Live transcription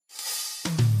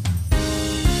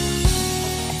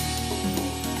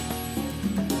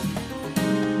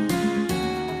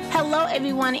Hello,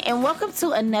 everyone, and welcome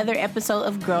to another episode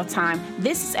of Girl Time.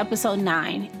 This is episode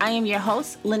 9. I am your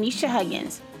host, Lanisha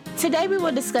Huggins. Today, we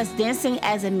will discuss dancing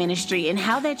as a ministry and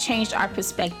how that changed our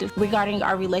perspective regarding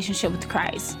our relationship with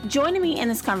Christ. Joining me in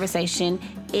this conversation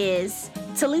is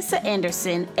Talisa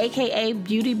Anderson, aka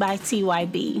Beauty by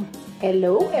TYB.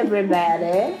 Hello,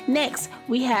 everybody. Next,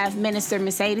 we have Minister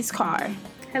Mercedes Carr.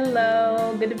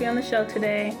 Hello, good to be on the show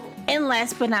today. And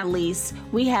last but not least,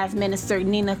 we have Minister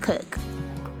Nina Cook.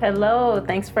 Hello,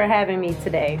 thanks for having me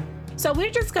today. So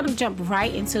we're just going to jump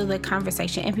right into the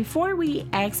conversation. And before we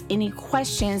ask any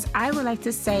questions, I would like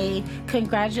to say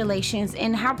congratulations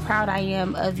and how proud I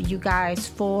am of you guys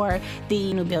for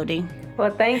the new building. Well,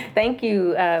 thank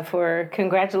you for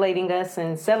congratulating us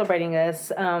and celebrating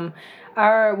us.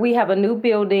 We have a new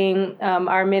building.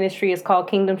 Our ministry is called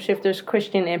Kingdom Shifters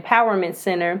Christian Empowerment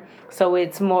Center. So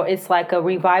it's like a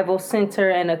revival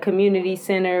center and a community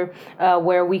center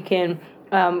where we can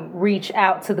reach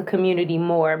out to the community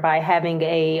more by having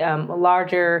a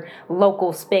larger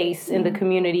local space in the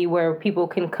community where people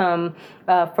can come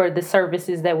for the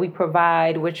services that we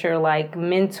provide, which are like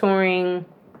mentoring,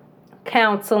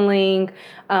 counseling,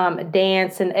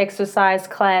 dance and exercise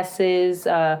classes,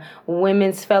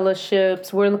 women's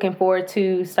fellowships. We're looking forward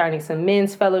to starting some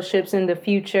men's fellowships in the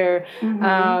future.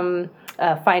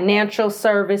 Financial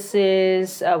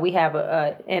services. We have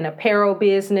an apparel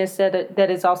business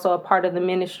that is also a part of the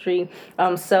ministry.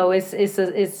 So it's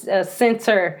a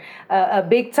center, a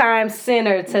big time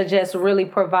center to just really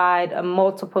provide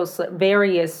multiple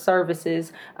various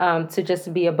services to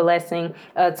just be a blessing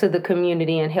to the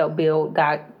community and help build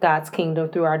God's kingdom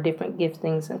through our different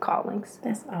giftings and callings.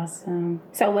 That's awesome.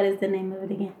 So what is the name of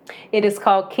it again? It is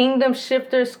called Kingdom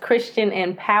Shifters Christian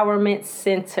Empowerment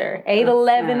Center,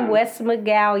 811 West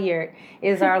McGalliard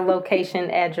is our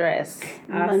location address.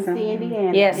 Awesome. Muncie,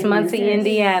 Indiana. Yes, Muncie,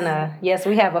 Indiana. Yes,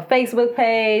 we have a Facebook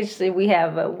page. We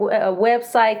have a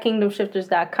website,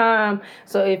 kingdomshifters.com.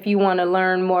 So if you want to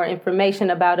learn more information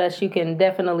about us, you can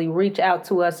definitely reach out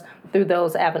to us through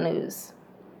those avenues.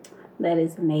 That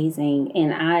is amazing.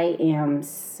 And I am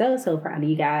so proud of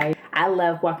you guys. I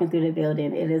love walking through the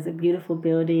building. It is a beautiful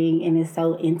building and it's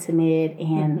so intimate.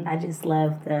 And I just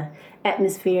love the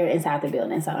atmosphere inside the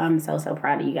building. So I'm so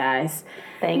proud of you guys.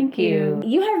 Thank you.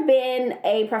 You have been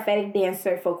a prophetic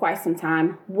dancer for quite some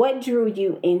time. What drew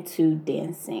you into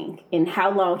dancing? And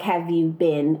how long have you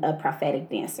been a prophetic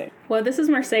dancer? Well, this is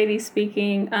Mercedes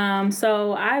speaking.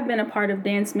 So I've been a part of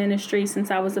dance ministry since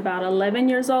I was about 11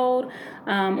 years old,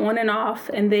 on and off.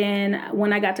 And then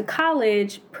when I got to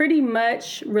college, pretty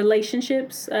much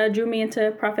relationships drew me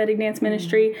into prophetic dance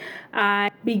ministry.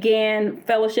 I began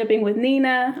fellowshipping with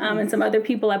Nina and some other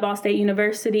people at Ball State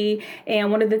University.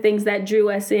 And one of the things that drew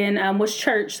us in was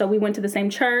church. So we went to the same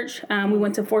church. We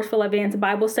went to Forceful Advanced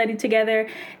Bible Study together.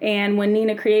 And when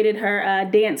Nina created her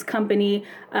dance company,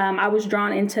 I was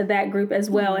drawn into that group as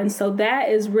well. And so that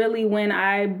is really when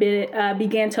I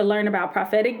began to learn about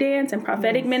prophetic dance and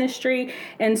prophetic ministry.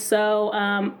 And so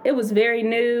it was very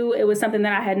new. It was something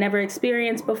that I had never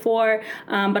experienced before.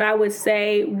 But I would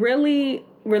say really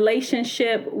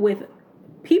relationship with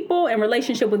people and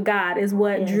relationship with God is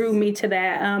what drew me to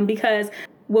that, because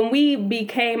when we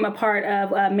became a part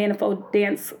of Manifold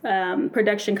Dance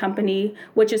Production Company,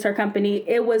 which is her company,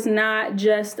 it was not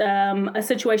just a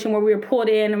situation where we were pulled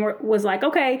in and was like,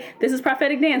 okay, this is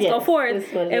prophetic dance, go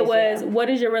forth. It was, what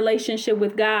is your relationship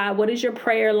with God? What is your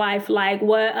prayer life like?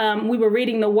 What we were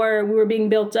reading the Word, we were being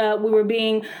built up, we were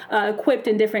being equipped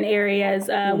in different areas.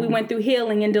 We went through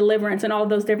healing and deliverance and all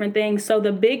those different things. So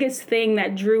the biggest thing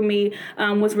that drew me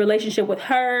was relationship with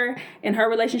her and her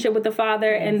relationship with the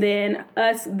Father, and then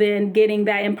us then getting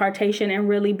that impartation and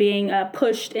really being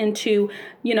pushed into,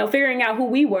 figuring out who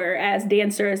we were as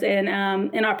dancers and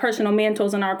in our personal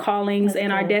mantles and our callings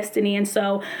and our destiny. And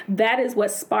so that is what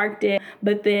sparked it.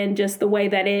 But then just the way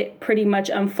that it pretty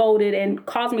much unfolded and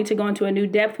caused me to go into a new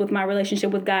depth with my relationship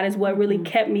with God is what really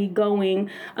kept me going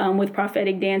with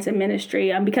prophetic dance and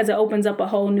ministry, because it opens up a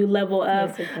whole new level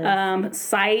of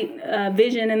sight,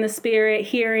 vision in the spirit,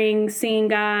 hearing, seeing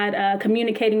God,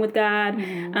 communicating with God,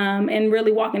 and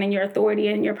really walking in your authority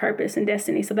and your purpose and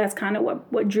destiny. So that's kind of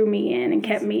what drew me in and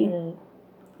kept me.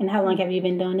 And how long have you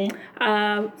been doing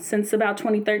it? Since about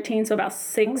 2013, so about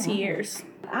 6 years.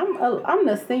 I'm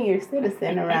the senior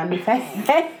citizen around the table.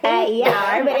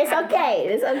 Yeah, but it's okay.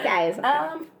 It's okay.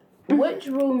 What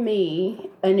drew me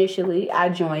initially, I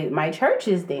joined my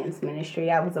church's dance ministry.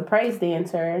 I was a praise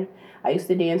dancer. I used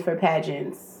to dance for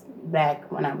pageants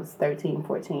back when I was 13,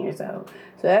 14 years old.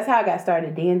 So that's how I got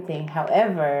started dancing.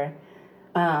 However,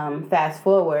 Fast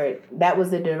forward, that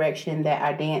was the direction that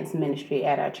our dance ministry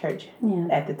at our church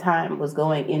at the time was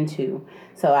going into.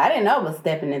 So I didn't know I was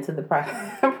stepping into the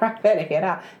prophetic at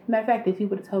all. Matter of fact, if you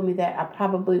would have told me that, I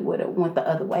probably would have went the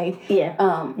other way.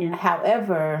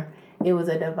 However, it was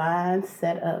a divine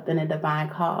setup and a divine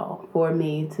call for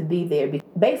me to be there.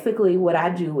 Basically, what I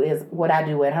do is what I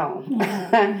do at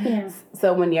home.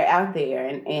 So when you're out there,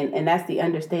 and that's the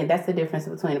understand, that's the difference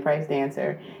between a praise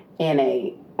dancer and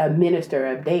a minister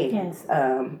of dance.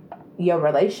 Your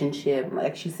relationship,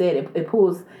 like she said, it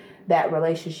pulls that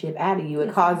relationship out of you.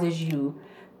 It causes you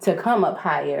to come up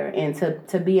higher and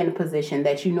to be in a position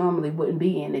that you normally wouldn't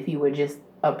be in if you were just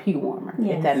a pew warmer,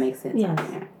 if that makes sense.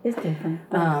 It's different.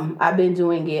 I've been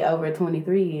doing it over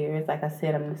 23 years. Like I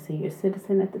said, I'm a senior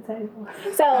citizen at the table.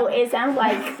 So it sounds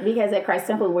like, because at Christ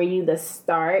Temple, were you the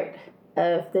start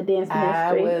of the dance ministry?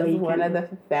 I was one of the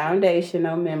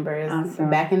foundational members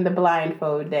back in the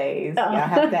blindfold days. Y'all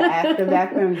have to ask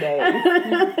about them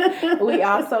days. We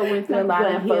also went through a lot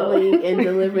of healing and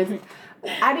deliverance.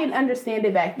 I didn't understand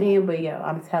it back then, but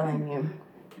I'm telling you,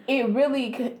 it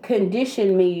really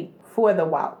conditioned me for the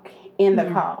walk in the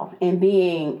call and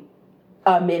being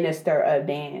a minister of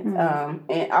dance.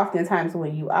 And oftentimes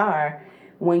when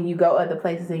you go other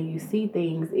places and you see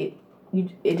things,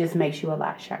 it just makes you a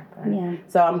lot sharper.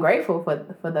 So I'm grateful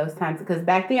for those times, because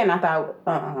back then I thought,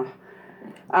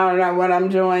 I don't know what I'm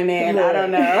joining. I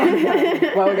don't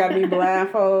know. Why we gotta be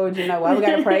blindfold? Why we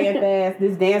gotta pray and fast?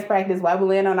 This dance practice, why we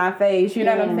laying on our face? You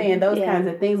know what I'm saying? Those kinds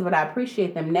of things. But I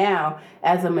appreciate them now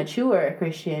as a mature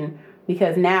Christian,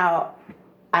 because now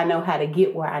I know how to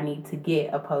get where I need to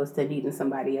get, opposed to needing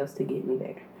somebody else to get me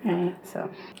there. Right. So.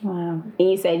 Wow.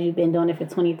 And you said you've been doing it for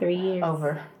 23 years?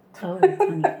 Over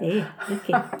 23.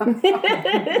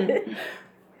 Okay.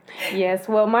 Yes,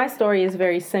 well, my story is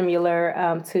very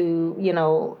similar to,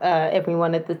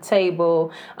 everyone at the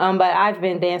table. But I've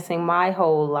been dancing my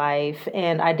whole life,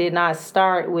 and I did not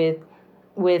start with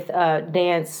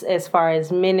dance as far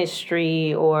as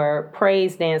ministry or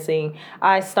praise dancing.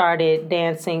 I started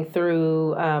dancing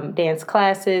through dance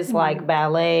classes like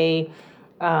ballet,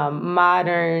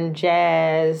 modern,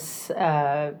 jazz,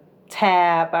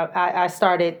 tap. I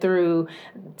started through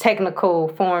technical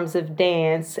forms of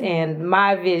dance, and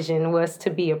my vision was to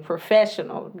be a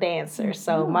professional dancer.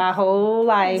 So my whole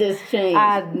life,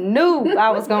 I knew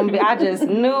I was going to be, I just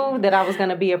knew that I was going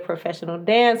to be a professional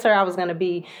dancer. I was going to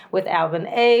be with Alvin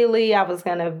Ailey. I was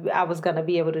going to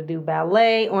be able to do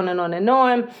ballet, on and on and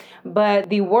on. But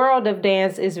the world of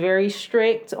dance is very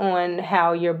strict on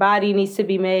how your body needs to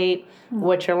be made,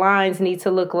 what your lines need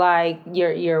to look like,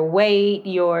 your weight,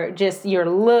 your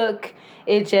look.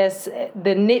 It just,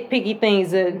 the nitpicky things,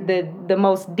 the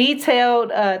most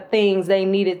detailed things, they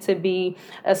need it to be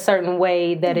a certain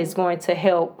way that is going to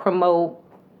help promote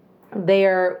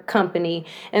their company.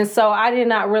 And so I did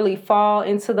not really fall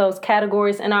into those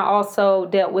categories. And I also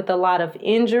dealt with a lot of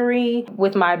injury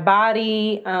with my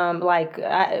body.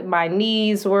 My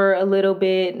knees were a little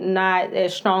bit not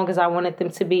as strong as I wanted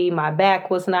them to be. My back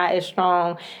was not as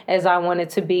strong as I wanted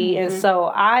to be. And so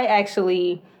I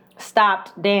actually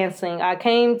stopped dancing. I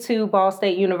came to Ball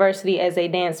State University as a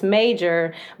dance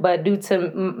major, but due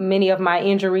to many of my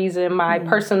injuries and my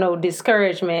personal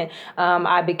discouragement,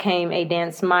 I became a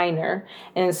dance minor.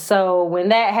 And so when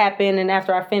that happened, and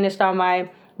after I finished all my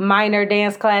minor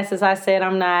dance classes, I said,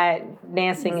 I'm not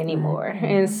dancing anymore.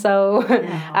 And so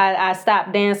I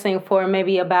stopped dancing for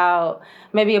maybe about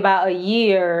a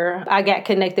year. I got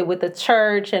connected with the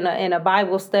church and a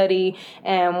Bible study.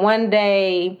 And one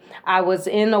day I was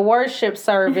in a worship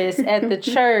service at the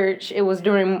church. It was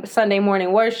during Sunday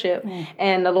morning worship.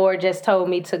 And the Lord just told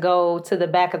me to go to the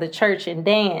back of the church and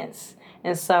dance.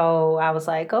 And so I was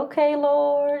like, okay,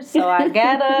 Lord. So I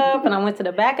got up and I went to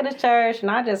the back of the church,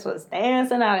 and I just was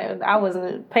dancing. I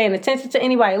wasn't paying attention to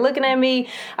anybody looking at me.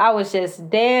 I was just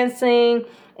dancing.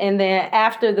 And then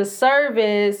after the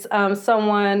service,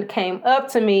 someone came up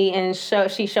to me and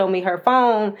she showed me her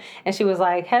phone, and she was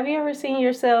like, have you ever seen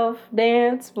yourself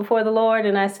dance before the Lord?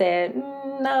 And I said,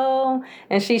 no.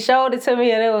 And she showed it to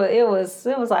me, and it was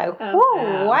like,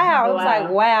 whoa, wow. It was like,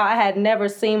 wow, I had never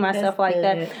seen myself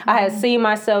that. I had seen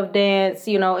myself dance,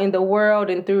 in the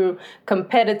world and through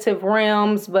competitive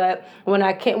realms. But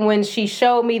when she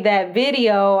showed me that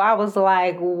video, I was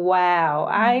like, wow,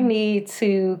 I need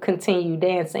to continue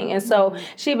dancing. And so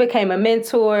she became a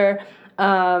mentor.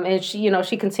 and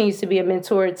she continues to be a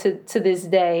mentor to this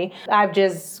day. I've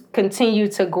just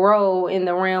continued to grow in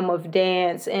the realm of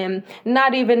dance, and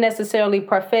not even necessarily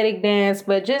prophetic dance,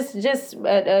 but just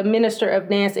a minister of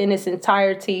dance in its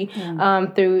entirety,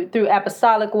 through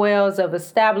apostolic wells of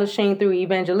establishing, through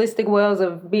evangelistic wells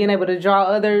of being able to draw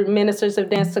other ministers of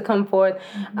dance to come forth,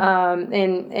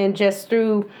 and just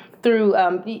through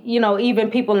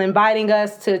even people inviting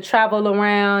us to travel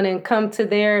around and come to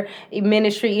their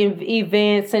ministry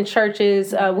events and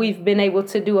churches. We've been able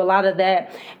to do a lot of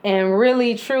that. And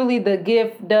really, truly, the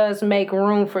gift does make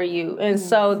room for you. And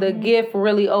so the gift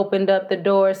really opened up the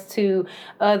doors to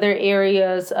other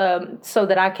areas, so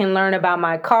that I can learn about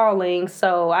my calling.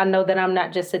 So I know that I'm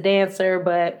not just a dancer,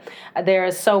 but there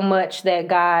is so much that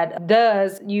God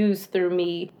does use through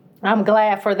me. I'm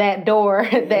glad for that door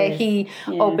that he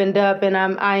opened up, and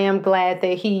I am glad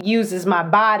that he uses my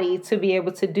body to be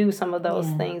able to do some of those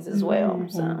things as well.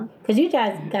 So, because you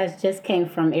guys just came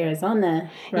from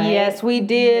Arizona, right? Yes, we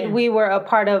did. Yeah. We were a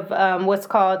part of what's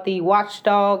called the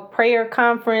Watchdog Prayer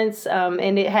Conference,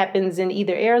 and it happens in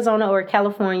either Arizona or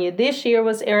California. This year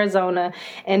was Arizona,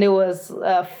 and it was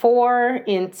 4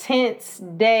 intense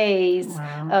days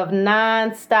of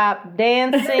nonstop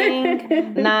dancing,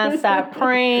 nonstop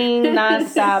praying,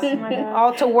 nonstop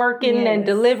altar working and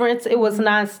deliverance. It was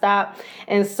nonstop.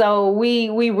 And so we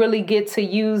really get to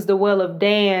use the well of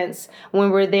dance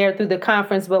when we're there through the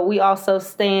conference, but we also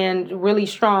stand really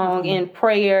strong in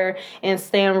prayer and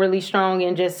stand really strong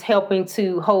in just helping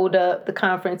to hold up the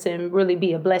conference and really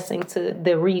be a blessing to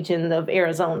the region of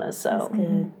Arizona. So that's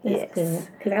good. That's good.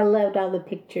 Because I loved all the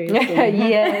pictures.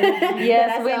 Yes.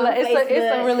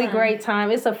 It's a really great time.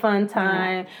 It's a fun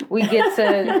time. We get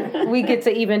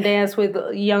to even dance with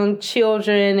young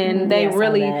children, and they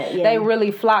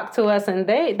really flock to us, and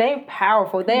they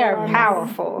powerful. They are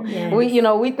powerful. Yes.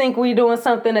 We think we're doing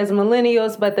something as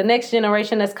millennials, but the next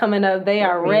generation that's coming up, they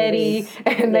are ready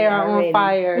and they are on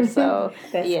fire. So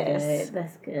that's good.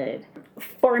 That's good.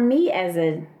 For me as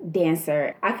a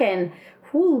dancer, I can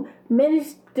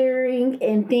ministering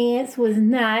and dance was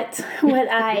not what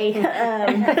I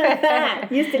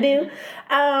used to do.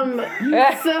 We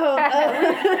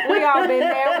all been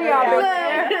there.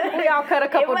 We all cut a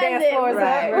couple dance floors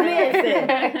up.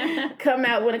 Listen, come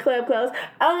out when the club closed.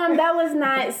 That was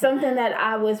not something that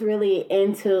I was really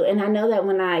into. And I know that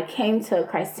when I came to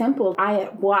Christ Temple, I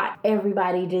watched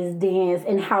everybody just dance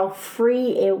and how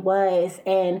free it was.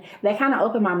 And that kind of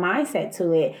opened my mindset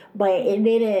to it. But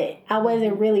I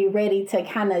wasn't really ready to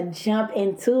kind of jump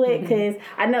into it, because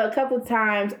I know a couple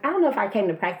times, I don't know if I came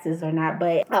to practice or not,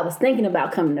 but I was thinking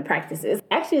about coming to practices.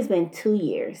 Actually, it's been 2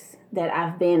 years that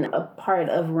I've been a part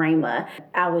of Rhema.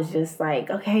 I was just like,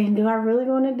 okay, do I really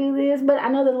want to do this? But I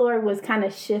know the Lord was kind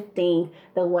of shifting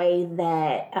the way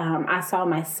that I saw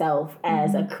myself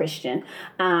as a Christian.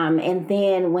 And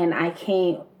then when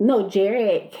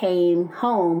Jared came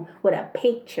home with a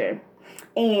picture.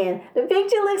 And the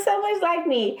picture looks so much like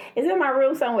me. It's in my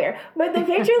room somewhere. But the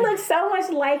picture looks so much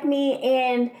like me,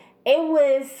 and it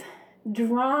was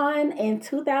drawn in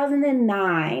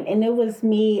 2009, and it was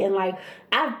me, and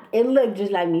it looked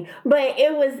just like me, but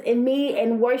it was in me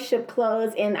in worship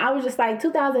clothes, and I was just like,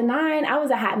 2009, I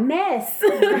was a hot mess.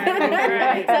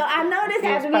 Right. So I know this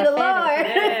has to be the Lord.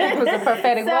 It was a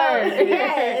prophetic word.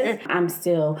 Yes. I'm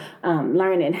still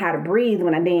learning how to breathe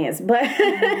when I dance, but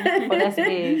well, that's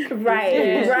big.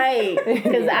 Right,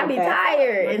 because I be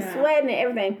tired and sweating and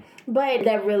everything. But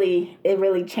it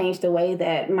really changed the way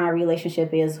that my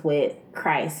relationship is with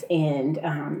Christ, and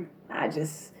I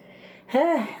just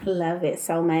love it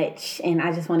so much, and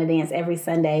I just want to dance every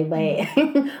Sunday, but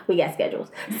we got schedules.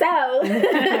 So,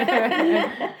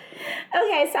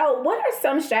 okay, so what are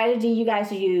some strategies you guys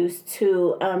use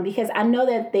to, because I know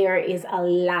that there is a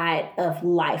lot of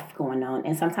life going on,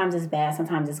 and sometimes it's bad,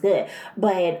 sometimes it's good,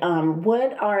 but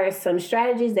what are some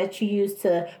strategies that you use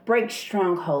to break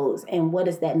strongholds, and what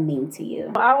does that mean to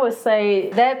you? I would say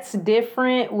that's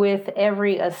different with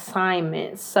every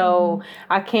assignment, so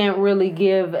I can't really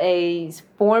give a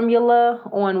formula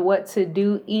on what to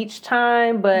do each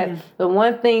time, but the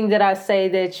one thing that I say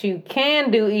that you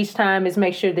can do each time is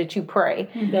make sure that you pray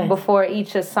before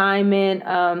each assignment.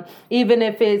 Even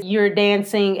if you're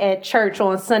dancing at church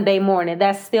on Sunday morning,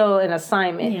 that's still an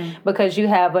assignment because you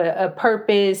have a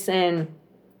purpose, and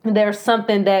there's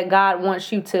something that God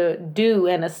wants you to do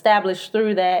and establish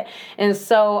through that. And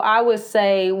so I would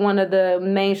say one of the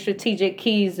main strategic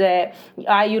keys that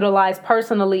I utilize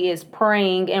personally is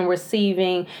praying and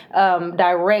receiving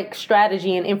direct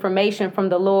strategy and information from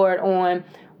the Lord on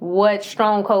what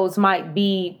strongholds might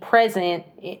be present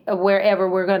wherever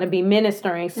we're going to be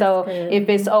ministering. So if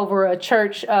it's over a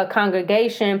church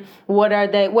congregation,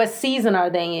 what season are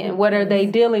they in? What are they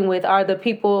dealing with? Are the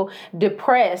people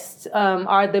depressed?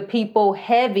 Are the people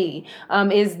heavy?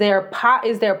 Is there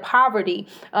poverty?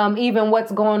 Even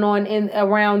what's going on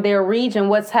around their region,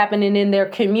 what's happening in their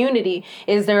community?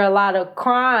 Is there a lot of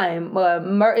crime?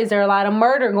 Is there a lot of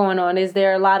murder going on? Is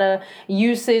there a lot of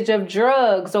usage of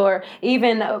drugs? Or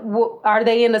even are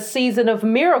they in a season of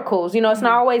miracles? It's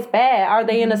not always bad. Are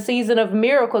they in a season of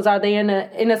miracles? Are they in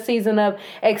a season of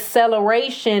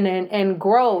acceleration and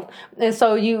growth? And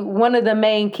so one of the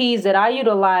main keys that I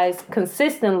utilize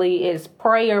consistently is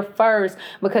prayer first,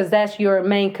 because that's your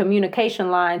main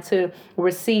communication line to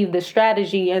receive the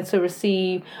strategy and to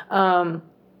receive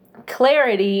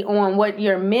clarity on what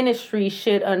your ministry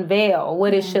should unveil,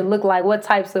 what it should look like, what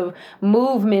types of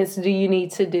movements do you need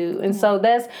to do. And so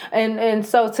that's and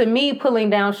so to me,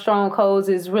 pulling down strongholds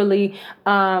is really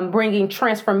bringing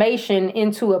transformation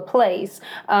into a place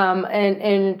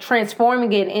and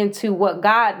transforming it into what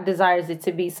God desires it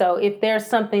to be. So if there's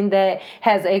something that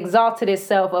has exalted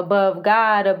itself above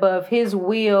God, above his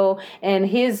will and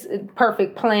his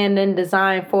perfect plan and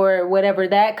design for whatever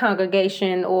that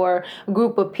congregation or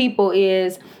group of people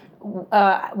is,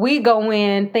 we go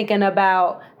in thinking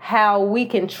about how we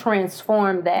can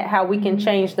transform that, how we can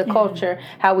change the culture,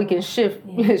 how we can shift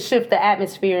the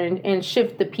atmosphere and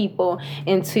shift the people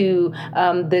into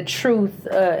the truth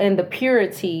and the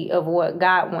purity of what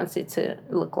God wants it to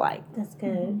look like. That's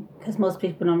good. Because most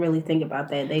people don't really think about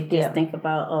that. They just think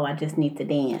about, I just need to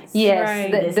dance.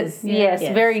 Yes,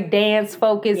 right. Very dance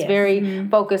focused, very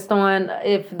focused on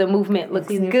if the movement looks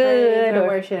good or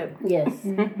worship. Yes,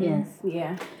 yes.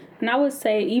 Yeah. And I would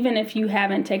say, even if you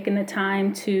haven't taken the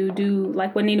time to do,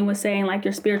 like what Nina was saying, like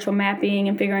your spiritual mapping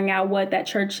and figuring out what that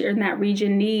church in that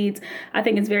region needs, I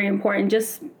think it's very important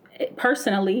just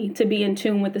personally to be in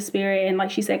tune with the Spirit. And like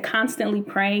she said, constantly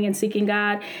praying and seeking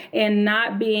God, and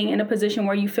not being in a position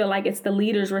where you feel like it's the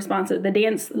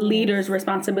dance leader's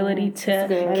responsibility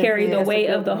to carry the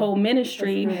weight of the whole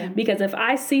ministry. Because if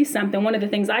I see something, one of the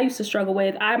things I used to struggle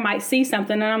with, I might see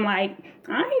something and I'm like,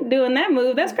 I ain't doing that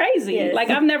move. That's crazy. Yes. Like,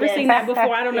 I've never seen that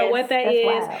before. I don't know what that is.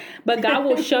 Wild. But God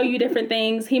will show you different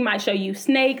things. He might show you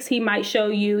snakes. He might show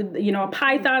you, a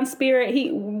python spirit.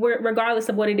 Regardless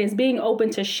of what it is, being open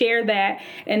to share that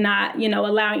and not,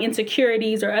 allowing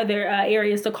insecurities or other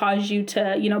areas to cause you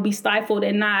to, be stifled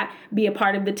and not be a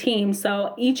part of the team.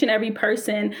 So each and every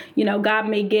person, God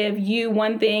may give you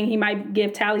one thing. He might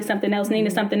give Tally something else,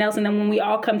 Nina something else. And then when we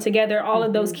all come together, all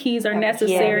of those keys are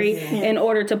necessary in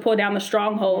order to pull down the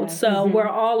strongholds. So we're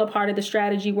all a part of the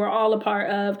strategy. We're all a part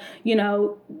of,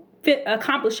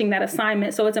 accomplishing that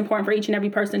assignment. So it's important for each and every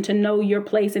person to know your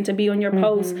place and to be on your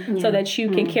post so that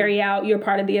you can carry out your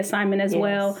part of the assignment as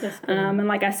well. And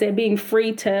like I said, being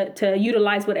free to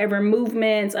utilize whatever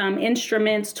movements,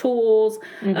 instruments, tools,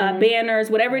 banners,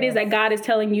 whatever it is that God is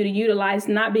telling you to utilize,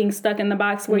 not being stuck in the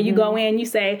box where you go in, you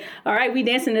say, all right, we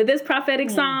dancing to this prophetic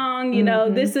song,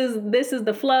 this is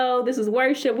the flow, this is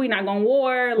worship, we're not going to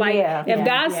war. Like if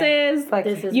God says,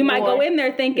 you might go in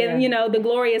there thinking, the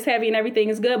glory is heavy and everything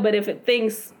is good, but if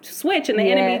things switch and the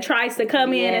enemy tries to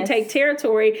come in and take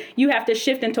territory, you have to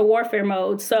shift into warfare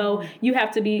mode. So you have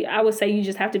to be, I would say you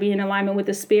just have to be in alignment with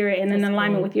the Spirit and in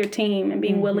alignment with your team and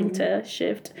being willing to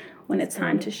shift when it's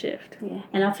time to shift. Yeah.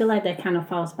 And I feel like that kind of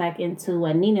falls back into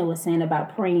what Nina was saying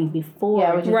about praying before.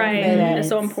 Right. That's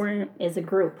so important. As a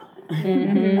group.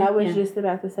 I was just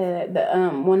about to say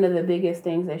that one of the biggest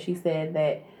things that she said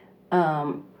that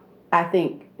I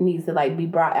think needs to be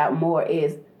brought out more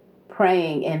is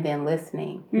praying and then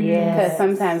listening. Because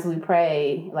sometimes we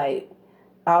pray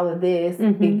all of this,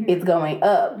 it's going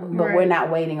up, but we're not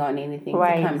waiting on anything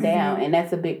to come down. And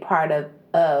that's a big part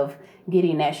of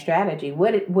getting that strategy.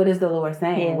 What is the Lord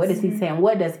saying? What is he saying?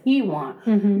 What does he want?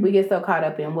 We get so caught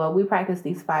up in, we practice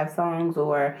these 5 songs,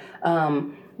 or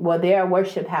they're a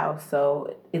worship house,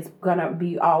 so it's gonna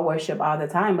be all worship all the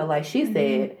time. But like she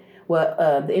said,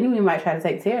 the enemy might try to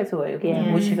take territory.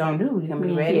 What you gonna do? You gonna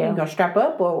be ready? You gonna strap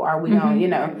up, or are we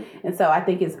gonna, And so I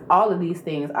think it's all of these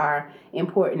things are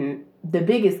important. The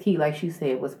biggest key, like she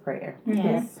said, was prayer.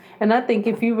 Yes. And I think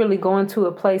if you really go into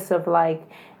a place of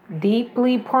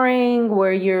deeply praying,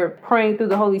 where you're praying through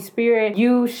the Holy Spirit,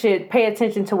 you should pay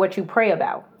attention to what you pray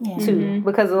about too,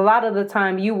 because a lot of the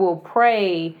time you will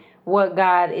pray what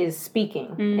God is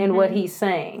speaking and what he's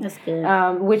saying. That's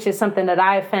good. Which is something that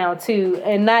I found too.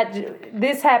 And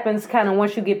this happens kind of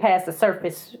once you get past the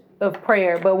surface of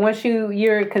prayer. But once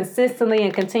you're consistently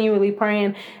and continually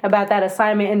praying about that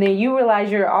assignment, and then you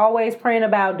realize you're always praying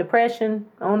about depression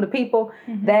on the people,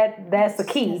 that's the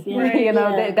key.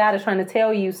 That God is trying to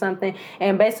tell you something,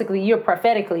 and basically you're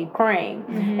prophetically praying.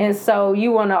 And so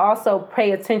you want to also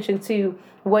pay attention to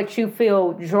what you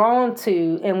feel drawn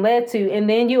to and led to, and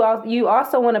then you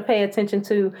also want to pay attention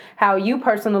to how you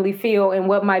personally feel and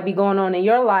what might be going on in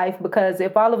your life, because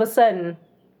if all of a sudden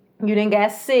you didn't get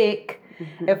sick,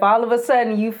 if all of a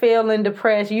sudden you feeling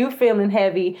depressed, you feeling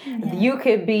heavy, you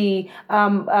could be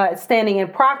standing in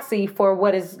proxy for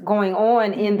what is going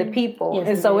on in the people.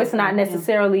 And so it's not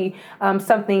necessarily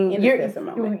something it's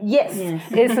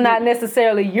not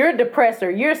necessarily you're depressed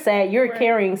or you're sad, you're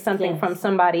carrying something from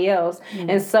somebody else.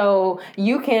 And so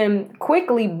you can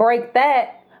quickly break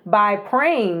that by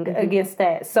praying against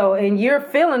that. So, and you're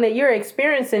feeling it, you're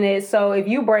experiencing it. So if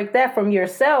you break that from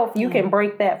yourself, you can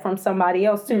break that from somebody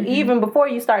else too, even before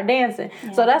you start dancing.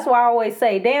 So that's why I always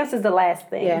say dance is the last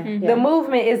thing. The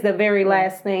movement is the very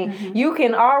last thing. You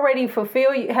can already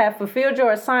have fulfilled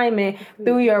your assignment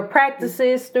through your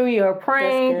practices, through your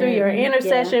praying, through your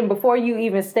intercession before you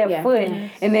even step foot.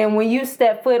 And then when you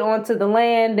step foot onto the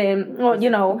land and,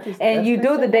 and you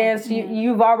do the dance,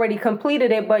 you've already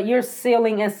completed it, but you're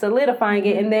sealing and solidifying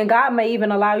it, and then God may even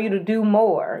allow you to do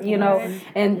more,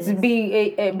 and to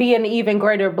be an even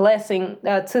greater blessing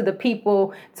to the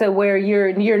people, to where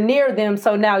you're near them.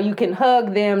 So now you can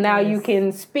hug them. Now you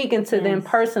can speak into them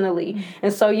personally,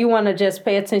 and so you want to just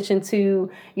pay attention to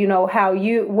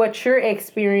what you're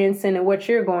experiencing and what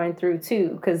you're going through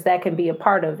too, because that can be a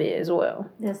part of it as well.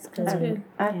 That's good.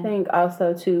 I think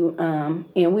also too,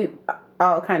 and we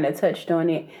all kind of touched on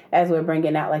it as we're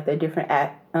bringing out like the different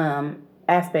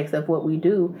aspects of what we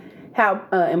do, how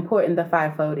important the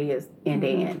fivefold is in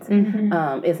dance.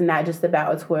 It's not just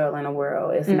about a twirl in a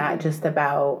whirl. It's not just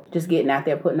about just getting out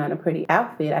there putting on a pretty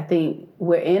outfit. I think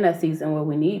we're in a season where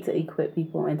we need to equip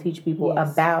people and teach people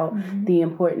about the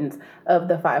importance of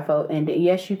the fivefold. And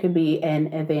yes, you can be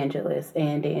an evangelist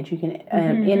and dance. You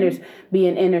can be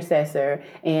an intercessor,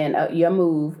 and your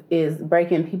move is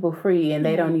breaking people free, and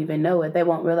they don't even know it. They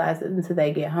won't realize it until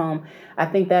they get home. I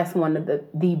think that's one of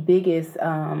the biggest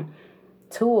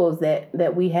tools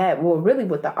that we have, well, really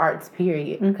with the arts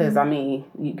period, because I mean,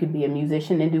 you could be a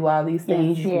musician and do all these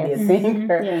things, you can be a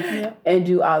singer and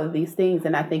do all of these things,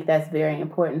 and I think that's very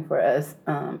important for us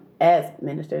as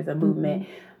ministers of movement,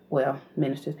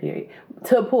 ministers period,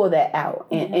 to pull that out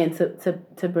and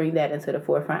to bring that into the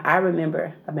forefront. I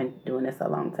remember, I've been doing this a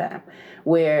long time,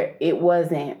 where it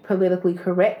wasn't politically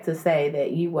correct to say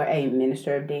that you were a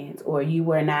minister of dance, or you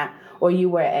were not, or you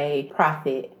were a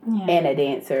prophet and a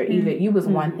dancer. Either you was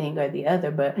one thing or the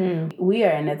other. But we are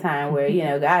in a time where,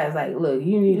 God is like, look,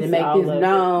 you need to make this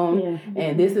known,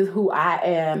 and this is who I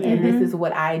am, and this is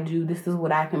what I do, this is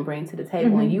what I can bring to the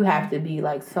table. And you have to be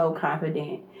like so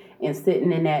confident in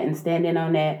sitting in that and standing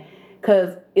on that,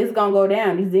 because it's going to go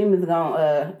down. These demons going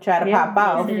to try to pop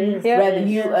off, whether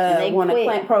you want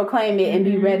to proclaim it and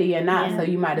be ready or not. So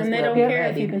you might as well be ready. And they don't care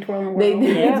if you can twirl and whirl.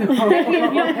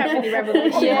 You don't have any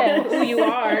revelation of who you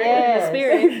are in the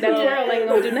spirit. That twirl ain't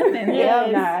going to do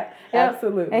nothing. Not.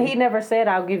 Absolutely. And he never said,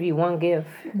 I'll give you one gift.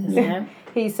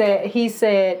 He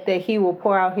said that he will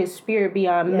pour out his spirit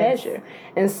beyond measure.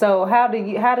 And so how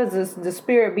does the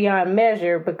spirit beyond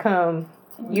measure become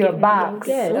your box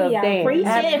of dance?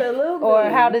 Absolutely. Or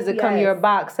how does it come your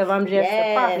box of I'm just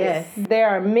a prophet? There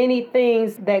are many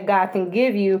things that God can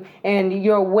give you, and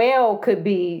your well could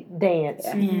be dance.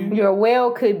 Your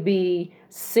well could be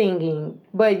singing,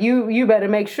 but you better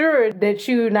make sure that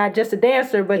you're not just a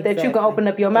dancer, but that you can open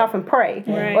up your mouth and pray.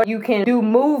 Or you can do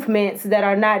movements that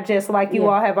are not just like you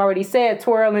all have already said,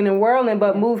 twirling and whirling,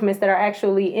 but movements that are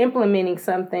actually implementing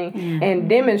something and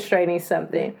demonstrating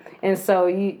something. And so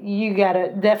you gotta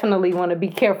definitely want to be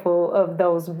careful of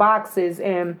those boxes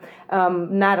and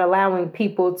not allowing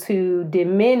people to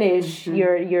diminish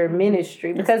your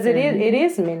ministry, because it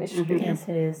is ministry. Yes,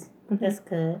 it is. That's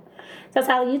good. So,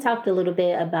 Tyler, you talked a little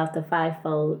bit about the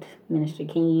fivefold ministry.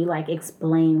 Can you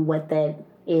explain what that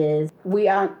is? We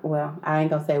all, I ain't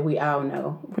gonna say we all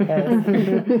know,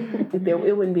 because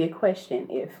it wouldn't be a question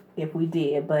if we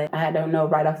did, but I don't know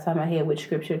right off the top of my head which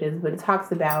scripture it is, but it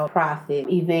talks about prophet,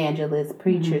 evangelists,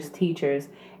 preachers, teachers.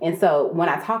 And so when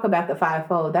I talk about the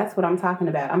fivefold, that's what I'm talking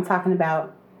about. I'm talking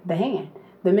about the hand,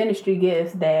 the ministry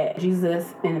gifts that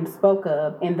Jesus spoke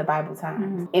of in the Bible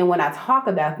times. And when I talk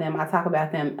about them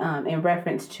in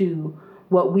reference to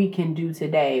what we can do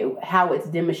today, how it's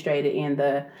demonstrated in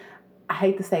the, I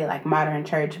hate to say modern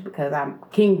church, because I'm a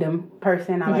kingdom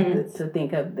person. I like to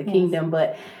think of the kingdom,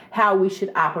 but how we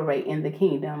should operate in the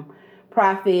kingdom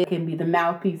prophets can be the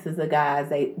mouthpieces of God.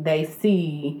 They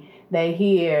see, they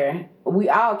hear. We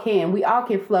all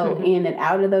can flow in and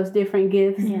out of those different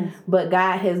gifts. Yes. But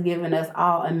God has given us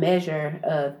all a measure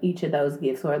of each of those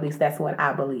gifts, or at least that's what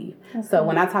I believe. So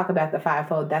when I talk about the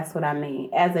fivefold, that's what I mean.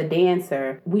 As a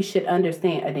dancer, we should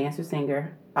understand, a dancer,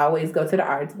 singer, I always go to the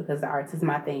arts because the arts is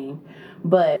my thing.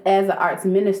 But as an arts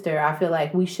minister, I feel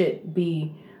like we should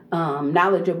be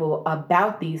knowledgeable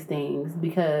about these things,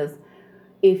 because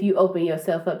if you open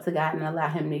yourself up to God and allow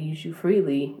Him to use you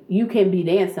freely, you can be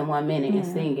dancing 1 minute and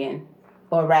singing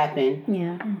or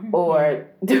rapping or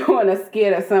doing a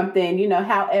skit or something, you know,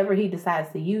 however He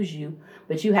decides to use you.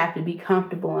 But you have to be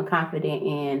comfortable and confident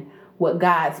in what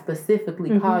God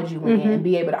specifically called you in and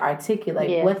be able to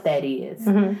articulate what that is,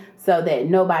 so that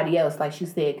nobody else, like she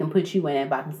said, can put you in that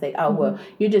box and say, oh, well,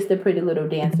 you're just a pretty little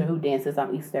dancer who dances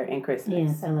on Easter and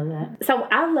Christmas. Yes, I love that. So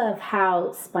I love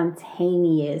how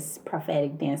spontaneous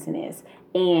prophetic dancing is.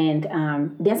 And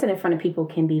dancing in front of people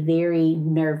can be very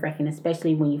nerve-wracking,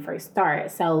 especially when you first start.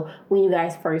 So when you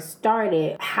guys first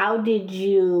started, how did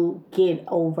you get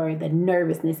over the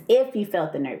nervousness, if you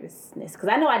felt the nervousness? Because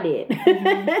I know I did.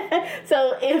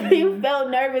 So if you felt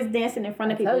nervous dancing in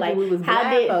front of people, like,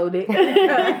 how did...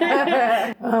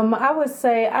 I would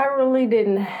say I really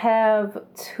didn't have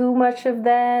too much of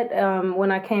that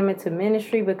when I came into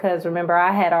ministry, because remember,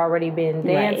 I had already been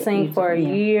dancing for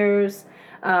years.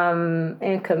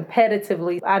 And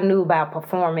competitively, I knew about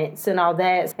performance and all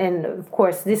that. And of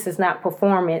course, this is not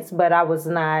performance, but I was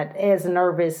not as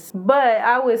nervous. But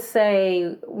I would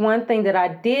say one thing that I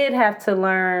did have to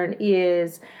learn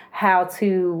is how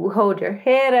to hold your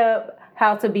head up,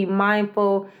 how to be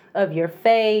mindful of your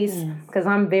face, because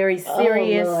I'm very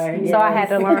serious. So I had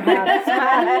to learn how to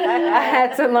smile. I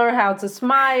had to learn how to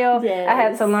smile. I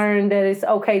had to learn that it's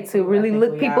okay to really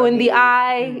look people in the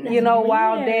eye, you know,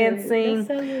 while dancing.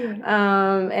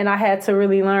 And I had to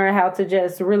really learn how to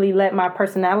just really let my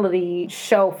personality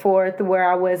show forth, where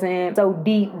I wasn't so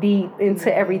deep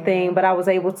into everything, but I was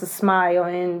able to smile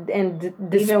and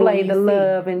display the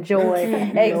love and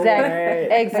joy.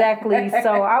 Exactly.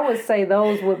 So I would say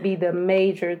those would be the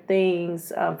major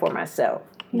things for myself.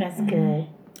 That's good.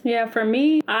 Yeah, for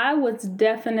me, I was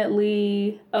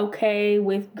definitely okay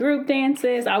with group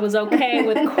dances. I was okay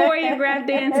with choreographed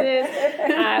dances.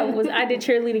 I did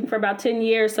cheerleading for about 10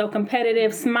 years, so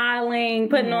competitive, smiling,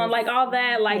 putting on like all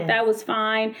that, like that was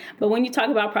fine. But when you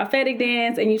talk about prophetic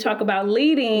dance and you talk about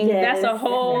leading, that's a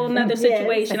whole nother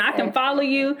situation. I can follow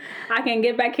you. I can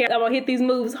get back here. I'm going to hit these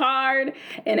moves hard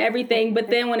and everything. But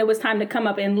then when it was time to come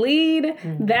up and lead,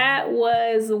 that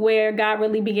was where God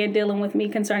really began dealing with me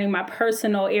concerning my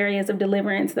personal areas of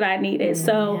deliverance that I needed.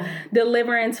 So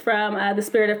deliverance from the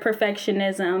spirit of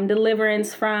perfectionism,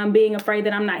 deliverance from being afraid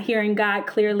that I'm not hearing God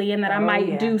clearly and that I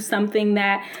might do something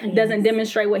that doesn't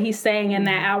demonstrate what He's saying in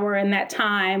that hour and that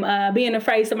time. Being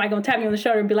afraid somebody gonna tap me on the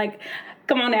shoulder and be like,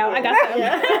 come on now, I got something.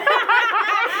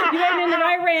 You ain't in the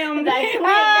right realm.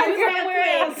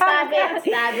 Stop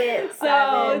it.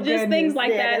 So just things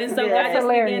like that. And so God just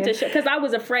began to show, because I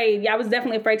was afraid. I was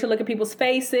definitely afraid to look at people's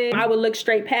faces. I would look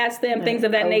straight past them, things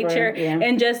of that nature.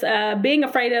 And just being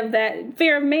afraid of that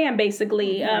fear of man,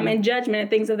 basically, and judgment and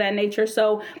things of that nature.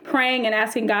 So praying and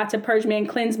asking God to purge me and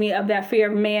cleanse me of that fear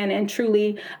of man and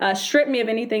truly strip me of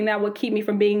anything that would keep me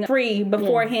from being free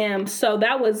before Him. So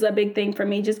that was a big thing for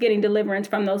me, just getting deliverance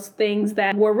from those things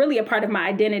that were really a part of my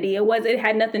identity. It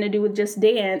had nothing to do with just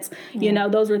dance. You know,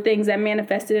 those were things that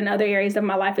manifested in other areas of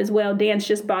my life as well. Dance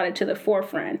just brought it to the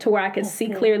forefront to where I could see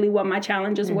clearly what my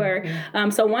challenges were.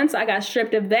 So once I got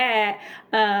stripped of that,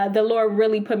 the Lord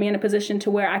really put me in a position to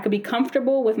where I could be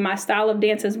comfortable with my style of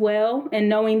dance as well, and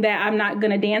knowing that I'm not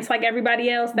going to dance like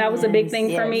everybody else. That was a big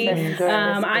thing for me.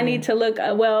 I need to look,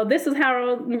 well, this is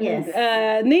how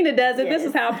Nina does it. This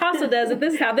is how Apostle does it.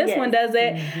 This is how this one does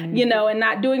it. You know, and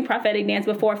not doing prophetic dance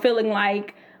before, feeling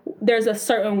like there's a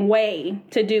certain way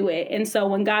to do it. And so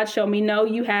when God showed me, no,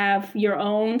 you have your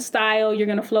own style, you're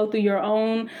going to flow through your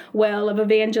own well of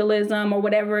evangelism or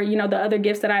whatever, you know, the other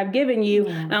gifts that I've given you.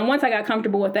 Once I got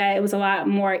comfortable with that, it was a lot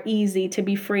more easy to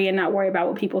be free and not worry about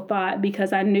what people thought,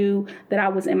 because I knew that I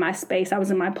was in my space, I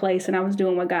was in my place, and I was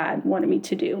doing what God wanted me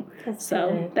to do.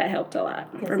 That helped a lot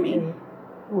for me.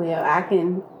 Well, I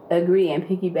can agree and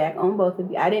piggyback on both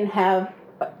of you. I didn't have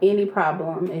any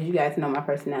problem, as you guys know my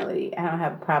personality. I don't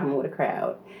have a problem with a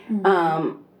crowd.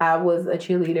 I was a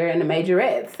cheerleader and a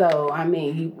majorette, so I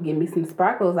mean, you give me some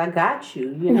sparkles, I got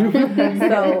you, you know.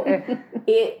 So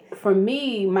for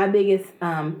me, my biggest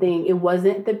thing, it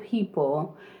wasn't the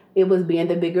people, it was being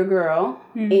the bigger girl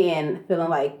and feeling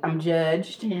like I'm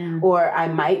judged or I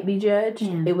might be judged.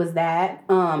 It was that.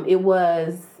 It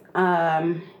was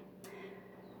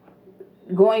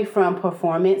going from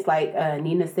performance, like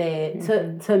Nina said,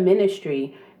 to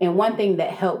ministry. And one thing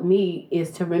that helped me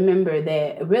is to remember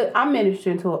that I'm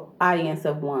ministering to an audience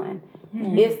of one.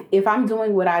 If I'm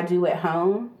doing what I do at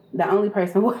home, the only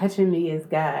person watching me is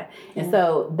God. And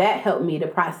so that helped me to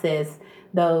process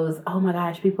those, oh my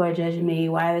gosh, people are judging me.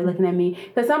 Why are they looking at me?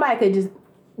 Because somebody could just,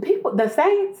 the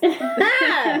saints.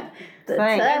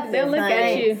 They'll look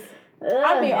at you.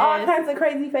 I mean, all kinds of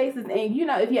crazy faces. And,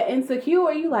 if you're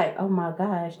insecure, you like, oh, my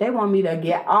gosh, they want me to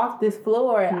get off this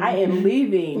floor and I am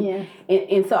leaving. Yeah.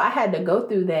 And so I had to go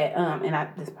through that. And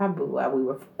that's probably why we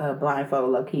were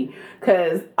blindfolded low-key.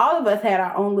 Because all of us had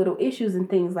our own little issues and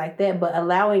things like that. But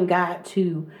allowing God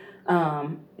to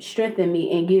strengthen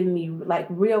me and give me, like,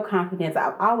 real confidence.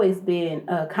 I've always been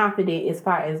confident as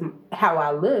far as how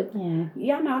I look. Yeah.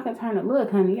 Y'all know I can turn a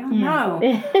look, honey. Y'all know.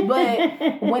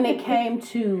 But when it came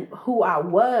to who I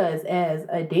was as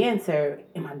a dancer,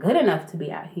 am I good enough to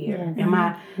be out here? Yes. Am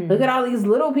I, look at all these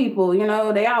little people,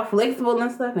 they all flexible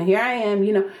and stuff. And here I am,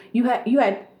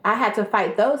 I had to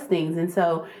fight those things. And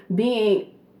so being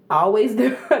always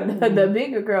the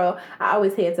bigger girl, I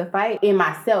always had to fight. In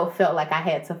myself, felt like I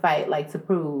had to fight, like to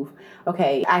prove,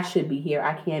 okay, I should be here,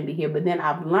 I can be here. But then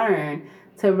I've learned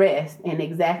to rest, and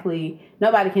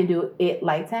nobody can do it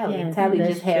like Tally. Yes, Tally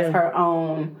just has her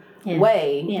own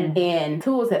way, and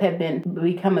tools that have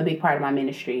become a big part of my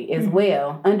ministry as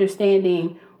well.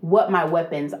 Understanding what my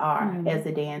weapons are as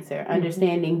a dancer.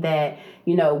 Understanding that,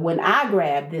 when I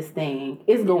grab this thing,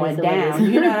 it's going down.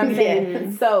 You know what I'm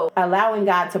saying? So allowing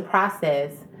God to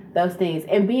process those things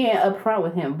and being upfront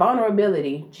with him.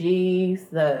 Vulnerability.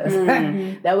 Jesus.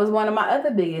 That was one of my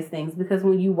other biggest things, because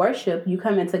when you worship, you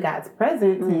come into God's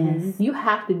presence, you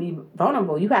have to be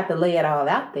vulnerable. You have to lay it all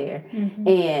out there.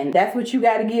 And that's what you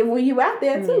got to give when you out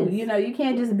there too. You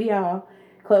can't just be all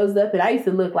closed up. And I used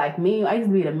to look like mean. I used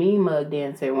to be the mean mug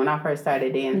dancer when I first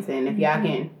started dancing. If y'all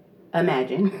can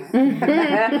imagine.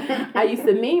 I used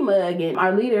to mean mug, and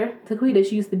our leader, Taquita,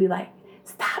 she used to be like,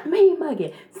 stop mean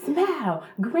mugging, smile,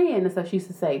 grin. And so she used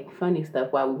to say funny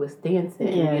stuff while we was dancing,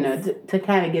 to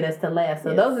kind of get us to laugh.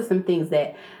 So those are some things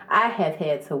that I have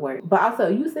had to work. But also,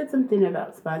 you said something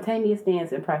about spontaneous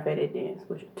dance and prophetic dance,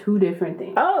 which are two different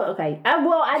things. Oh, okay.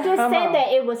 I just said that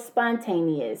it was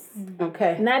spontaneous.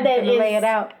 Okay. Not that it's... lay it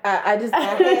out. I have to.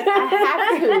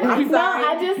 I'm sorry. No,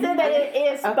 I just said that it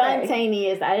is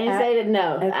spontaneous. Okay. I didn't say that.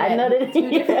 No. Okay. I know that. Two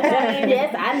different things.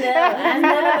 Yes,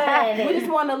 I know. We just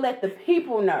want to let the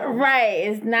people know. Right.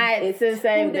 It's not the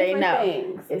same thing.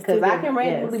 No. Because I can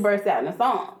randomly burst out in a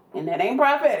song. And that ain't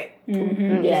prophetic.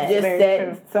 Mm-hmm. It's just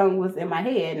that song was in my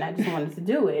head and I just wanted to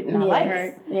do it. And I like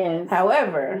it. Yes.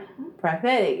 However,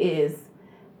 prophetic is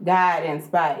God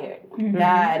inspired,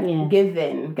 God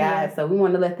given, God. So we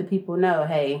want to let the people know,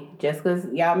 hey, just because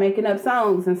y'all making up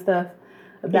songs and stuff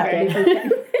about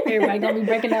different everybody gonna be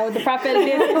breaking out with the prophetic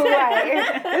dance.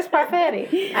 Right. It's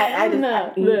prophetic. You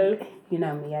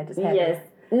know me, I just have to.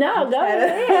 No, go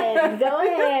ahead. Go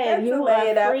ahead. You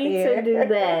are free to do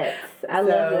that. I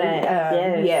love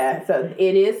that. Yeah, so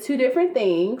it is two different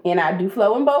things. And I do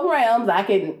flow in both realms. I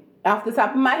can, off the top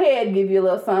of my head, give you a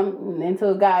little something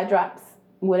until God drops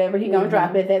whatever he going to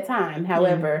drop at that time.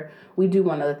 However, we do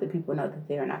want to let the people know that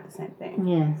they are not the same thing.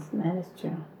 Yes, that is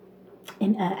true.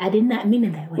 And I did not mean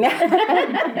it that way.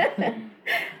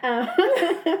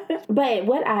 But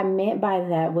what I meant by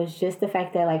that was just the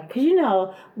fact that, like,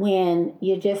 because when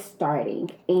you're just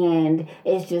starting and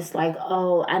it's just like,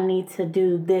 oh, I need to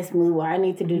do this move or I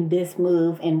need to do this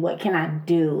move and what can I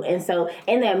do? And so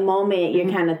in that moment, you're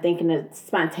kind of thinking it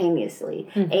spontaneously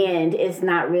and it's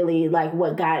not really like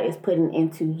what God is putting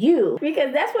into you,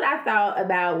 because that's what I thought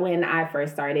about when I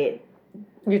first started.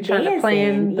 You're trying to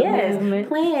plan the movement.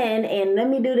 Plan and let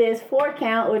me do this 4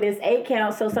 count or this 8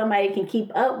 count so somebody can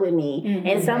keep up with me.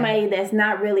 And somebody that's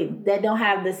not really, that don't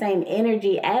have the same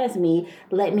energy as me,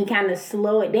 let me kind of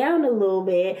slow it down a little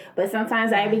bit. But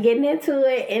sometimes I be getting into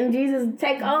it and Jesus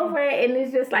take over and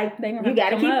it's just like, you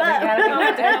got to keep up.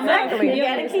 Exactly. You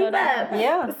got to keep up.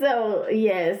 Yeah. So,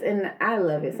 yes, and I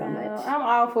love it so much. I'm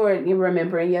all for it,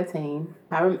 remembering your team.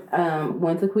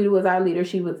 When Taquita was our leader,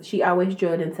 she always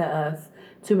drilled into us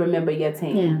to remember your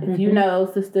team. If you know,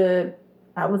 Sister,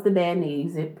 I was the bad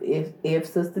knees. If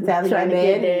Sister Tally got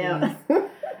bad knees,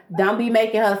 don't be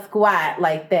making her squat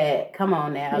like that. Come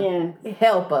on now. Yes.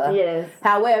 Help her. Yes.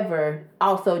 However,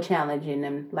 also challenging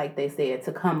them, like they said,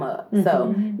 to come up.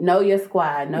 So know your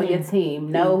squad, know your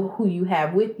team, know who you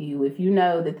have with you. If you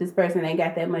know that this person ain't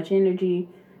got that much energy,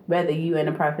 whether you in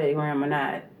the prophetic realm or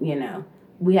not,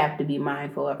 we have to be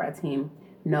mindful of our team.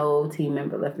 No team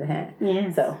member left behind.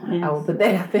 Yes. So I will put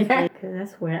that out there. because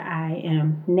that's where I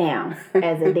am now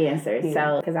as a dancer.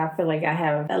 So, because I feel like I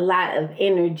have a lot of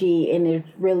energy and it's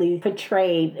really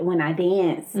portrayed when I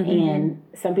dance, and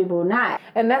some people not.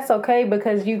 And that's okay,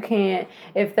 because you can't,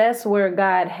 if that's where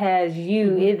God has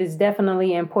you, it is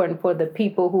definitely important for the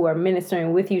people who are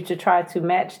ministering with you to try to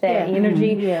match that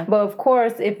energy. But of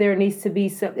course, if there needs to be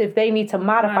some, if they need to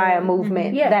modify a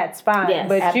movement, that's fine. Yes,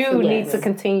 but absolutely. you need to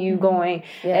continue going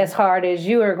as hard as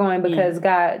you are going, because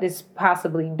God is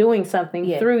possibly doing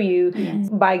something through you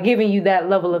by giving you that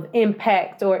level of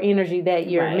impact or energy that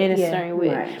you're ministering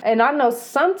with. Right. And I know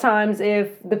sometimes if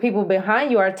the people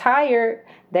behind you are tired,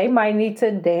 they might need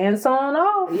to dance on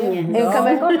off and come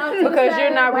back on, because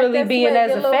you're not really being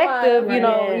as effective, you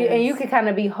know, and you can kind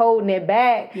of be holding it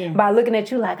back by looking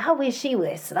at you like, I wish she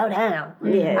would slow down.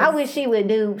 I wish she would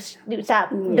stop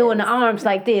doing the arms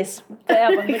like this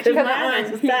forever. Because my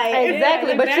arms is tight.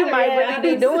 Exactly, but you might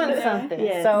really be doing something.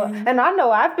 So, and I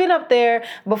know I've been up there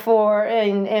before,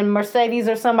 and Mercedes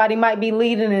or somebody might be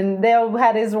leading, and they'll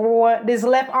have this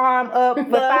left arm up for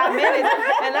 5 minutes,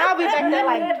 and I'll be back there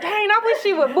like, dang, I wish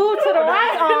she would move to the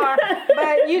right arm.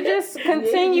 But you just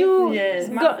continue.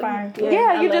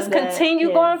 You just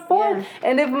continue going forward.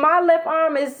 And if my left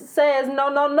arm says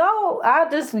no, I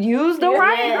just use the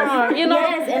right arm. You know.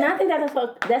 Yes, and I think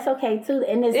that's okay too,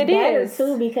 and it's better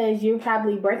too, because you're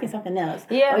probably breaking something else.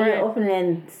 Yeah, or you're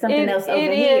opening something else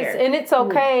over here. And it's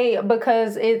okay,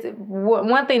 because it's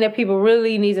one thing that people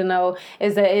really need to know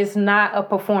is that it's not a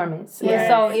performance. Yes. And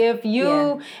so if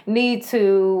you need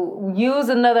to use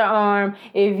another arm,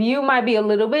 if you might be a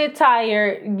little bit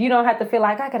tired, you don't have to feel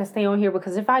like I gotta stay on here,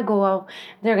 because if I go off,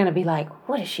 they're gonna be like,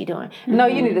 what is she doing? No,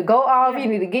 you need to go off, you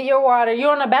need to get your water,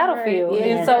 you're on a battlefield.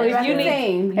 And so if you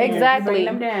need exactly, bring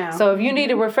them down. So if you need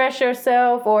to refresh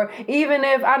yourself, or even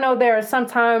if I know there are some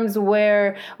times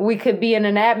where we could be in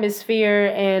an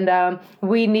atmosphere and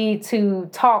we need to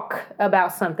talk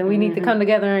about something, we need to come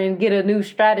together and get a new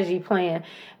strategy plan.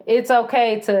 It's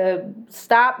okay to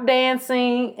stop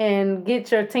dancing and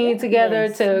get your team together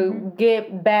to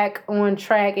get back on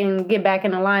track and get back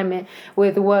in alignment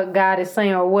with what God is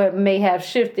saying or what may have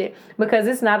shifted, because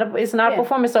it's not a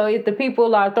performance. So if the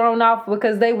people are thrown off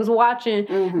because they was watching,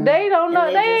 they don't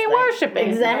know, they ain't worshiping.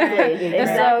 Exactly. And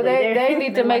so they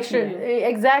need to make sure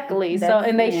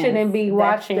and they shouldn't be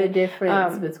watching. That's the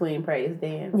difference between praise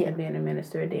dance and being a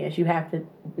minister of dance. You have to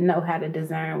know how to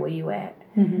discern where you at.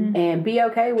 And be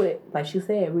okay with, like you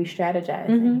said,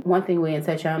 re-strategizing. One thing we didn't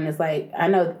touch on is, like, I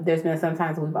know there's been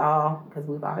sometimes we've all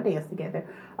danced together,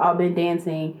 all been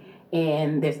dancing,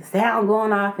 and there's a sound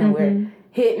going off and we're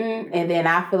hitting, and then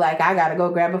I feel like I gotta go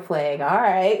grab a flag. All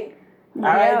right,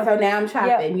 so now I'm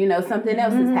chopping. You know, something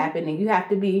else is happening. You have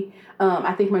to be,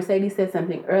 I think Mercedes said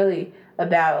something early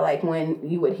about, like, when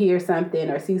you would hear something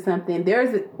or see something,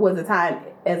 was a time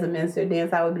as a minister of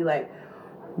dance I would be like,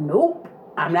 nope,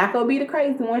 I'm not gonna be the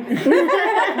crazy one.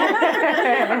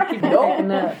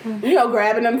 Nope. You know,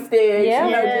 grabbing them sticks.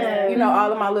 You know,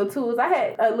 all of my little tools. I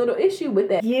had a little issue with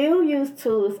that. You use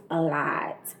tools a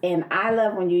lot, and I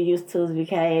love when you use tools,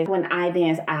 because when I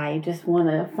dance, I just want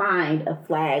to find a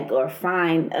flag or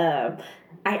find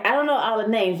I don't know all the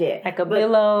names yet. Like a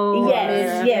billow.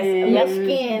 Yes.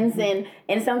 Mexicans,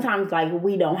 and sometimes, like,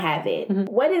 we don't have it.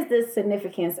 What is the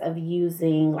significance of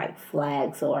using, like,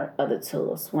 flags or other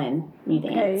tools when you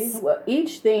dance? Okay. Well,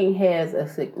 each thing has a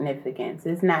significance.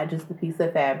 It's not just a piece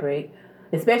of fabric,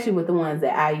 especially with the ones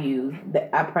that I use. That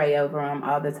I pray over them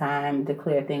all the time,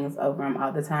 declare things over them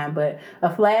all the time. But a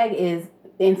flag is,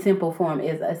 in simple form,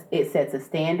 it sets a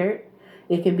standard.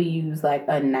 It can be used like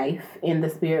a knife in the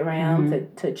spirit realm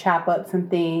to chop up some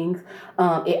things.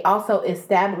 It also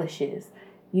establishes.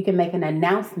 You can make an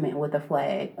announcement with a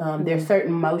flag. There's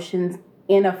certain motions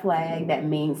in a flag that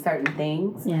mean certain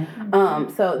things.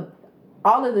 So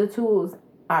all of the tools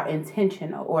are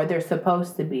intentional, or they're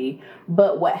supposed to be.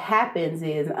 But what happens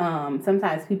is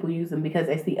sometimes people use them because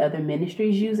they see other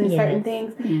ministries using certain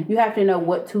things. You have to know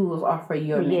what tools are for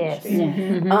your ministry.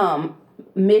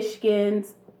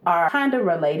 Michigans are kind of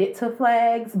related to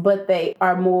flags, but they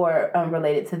are more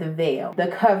related to the veil, the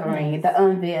covering, the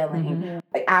unveiling.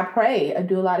 Like, I pray, I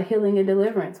do a lot of healing and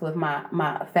deliverance with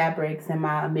my fabrics and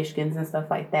my Michigans and stuff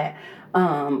like that.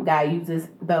 God uses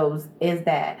those as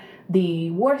that. The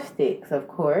war sticks, of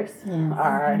course,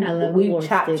 are we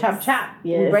chop. We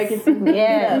break it.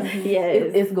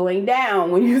 It's going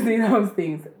down when you see those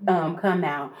things come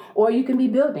out. Or you can be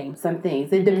building some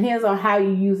things. It depends on how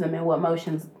you use them and what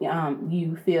motions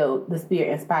you feel the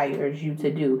Spirit inspires you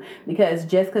to do. Because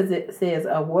just because it says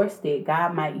a war stick,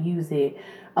 God might use it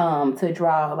to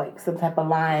draw like some type of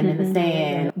line in the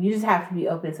sand. You just have to be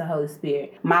open to Holy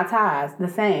Spirit. Matas, the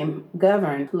same,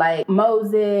 governed. Like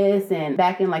Moses and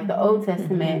back in like the Old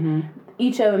Testament,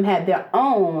 each of them had their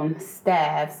own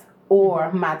staffs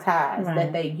or matas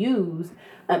that they used.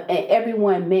 And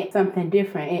everyone meant something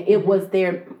different. And it was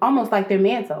their, almost like their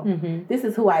mantle. This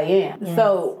is who I am. Yes.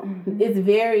 So it's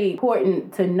very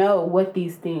important to know what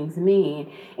these things mean.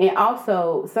 And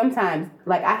also, sometimes,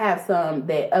 like I have some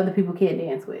that other people can't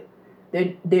dance with.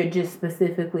 They're just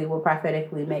specifically were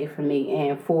prophetically made for me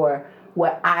and for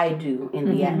what I do in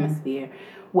the atmosphere.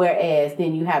 Whereas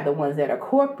then you have the ones that are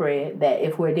corporate that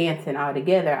if we're dancing all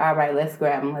together, all right, let's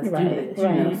grab them, let's do this, you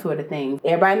know, sort of things.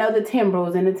 Everybody know the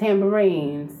timbrels and the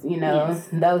tambourines, you know,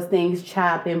 those things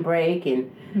chop and break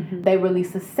and they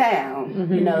release a sound,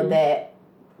 you know, that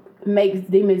makes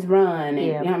demons run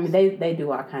and you know, I mean, they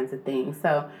do all kinds of things.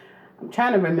 So I'm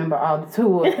trying to remember all the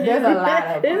tools. There's a lot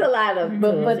of them. There's a lot of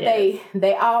tools, but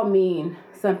they all mean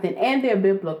something, and they're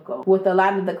biblical. With a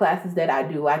lot of the classes that I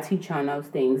do, I teach on those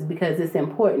things because it's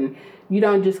important. You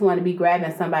don't just want to be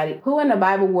grabbing somebody who in the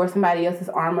Bible wore somebody else's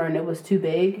armor and it was too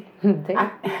big.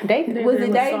 David. Was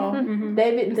it David?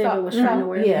 David was trying to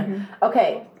wear. Yeah.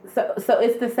 Okay. So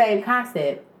it's the same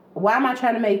concept. Why am I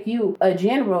trying to make you a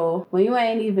general when you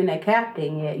ain't even a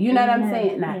captain yet? You know what I'm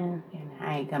saying?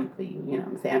 I ain't coming for you. You know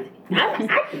what I'm saying?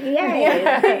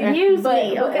 Use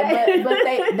me, okay? But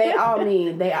they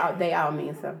all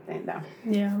mean something though.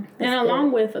 Yeah, and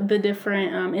along with the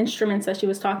different instruments that she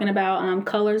was talking about,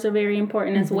 colors are very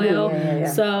important as well.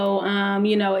 So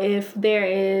you know, if there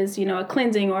is a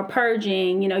cleansing or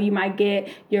purging, you might get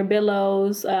your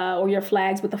billows or your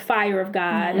flags with the fire of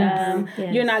God.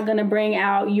 You're not going to bring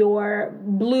out your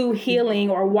blue healing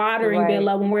or watering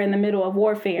billow when we're in the middle of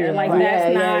warfare. Like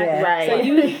that's not right. So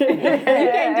you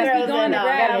can't just be going to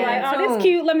grab like, oh, this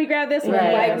cute, let me grab this one.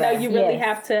 Like, no, you really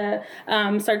have to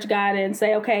search God and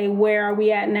say, okay, where are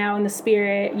we at now in the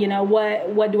spirit?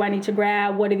 What do I need to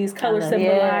grab? What do these colors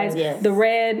symbolize? The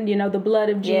red, the blood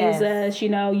of Jesus. You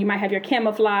might have your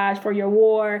camouflage for your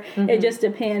war. It just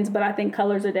depends, but I think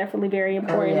colors are definitely very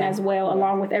important as well,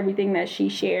 along with everything that she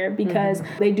shared, because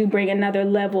they do bring another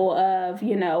level of,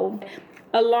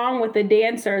 along with the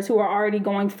dancers who are already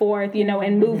going forth,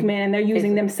 in movement, and they're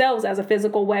using themselves as a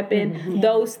physical weapon.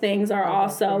 Those things are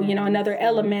also, another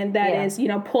element that is,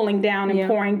 pulling down and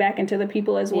pouring back into the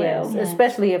people as well.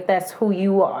 Especially if that's who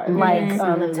you are. Like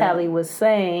Tally was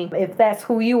saying, if that's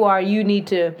who you are, you need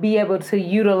to be able to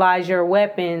utilize your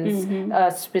weapons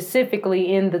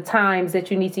specifically in the times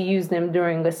that you need to use them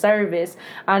during the service.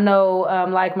 I know,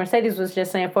 like Mercedes was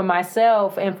just saying, for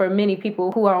myself and for many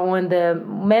people who are on the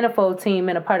Manifold team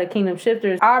and a part of Kingdom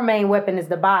Shifters, our main weapon is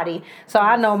the body. So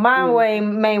I know my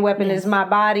main weapon is my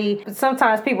body. But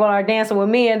sometimes people are dancing with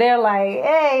me and they're like,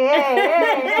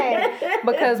 hey,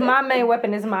 because my main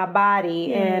weapon is my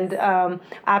body, and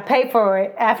I pay for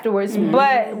it afterwards.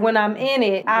 But when I'm in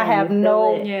it, I have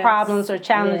no problems or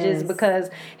challenges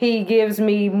because he gives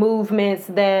me movements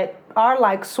that are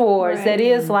like swords, that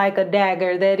is like a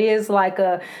dagger, that is like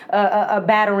a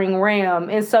battering ram.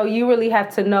 And so you really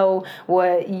have to know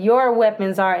what your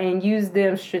weapons are and use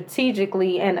them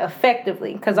strategically and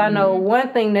effectively. Because I know one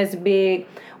thing that's big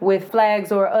with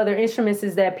flags or other instruments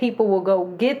is that people will go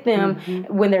get them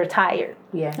when they're tired.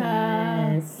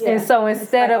 And so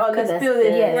instead of let's fill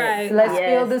this, let's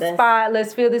fill this spot,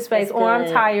 let's fill this space, or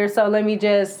I'm tired, so let me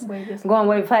just go and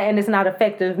wave flag, and it's not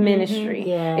effective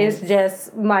ministry. It's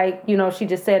just like she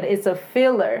just said, it's a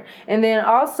filler. And then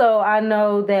also I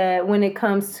know that when it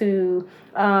comes to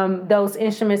those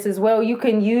instruments as well, you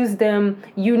can use them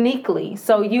uniquely.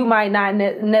 So you might not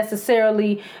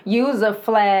necessarily use a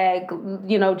flag,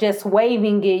 just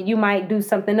waving it. You might do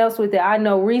something else with it. I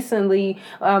know recently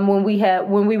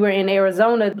when we were in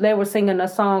Arizona, they were singing a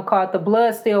song called "The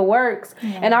Blood Still Works,"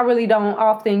 and I really don't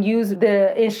often use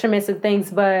the instruments and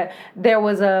things, but there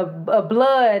was a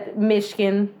blood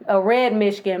Michigan, a red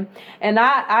Michigan, and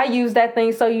I used that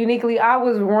thing so uniquely. I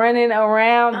was running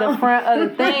around the front of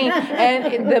the thing,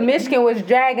 and the Michigan was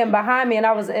dragging behind me, and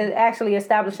I was actually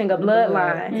establishing a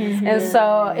bloodline. And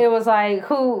so it was like,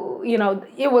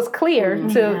 it was clear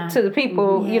to the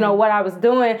people, what I was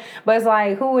doing, but it's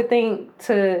like, who would think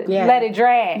to let it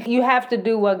drag? You have to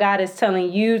do what God is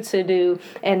telling you to do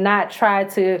and not try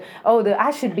to,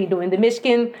 I should be doing the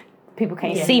Michigan. People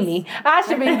can't see me. I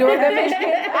should be doing the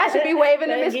Michigan. I should be waving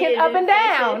the Michigan up and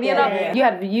down. You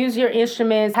have to use your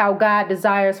instruments how God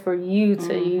desires for you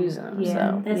to use them.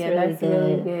 That's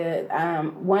really good.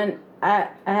 I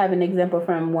have an example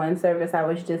from one service I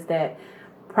was just at.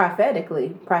 Prophetic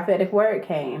word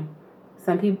came.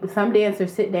 some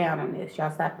dancers sit down on this.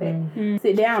 Y'all stop that.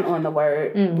 Sit down on the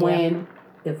word when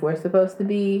if we're supposed to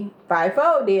be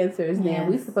fivefold dancers, then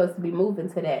we're supposed to be moving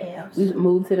to that. Yes. We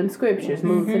move to them scriptures,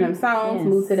 move to them songs,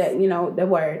 move to that, the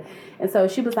word. And so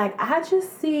she was like, I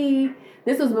just see,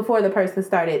 this was before the person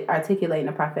started articulating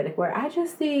the prophetic word. I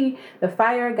just see the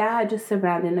fire of God just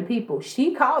surrounding the people.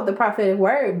 She called the prophetic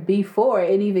word before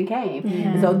it even came.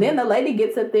 And so then the lady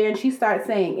gets up there and she starts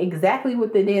saying exactly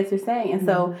what the dancer's saying. And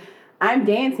so I'm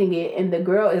dancing it, and the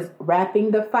girl is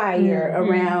wrapping the fire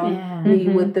around me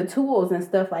with the tools and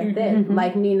stuff like that.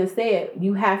 Like Nina said,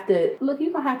 you have to look.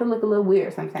 You're gonna have to look a little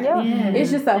weird sometimes.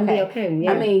 It's just okay.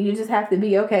 I mean, you just have to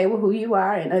be okay with who you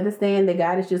are and understand that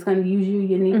God is just going to use you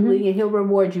uniquely, and He'll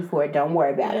reward you for it. Don't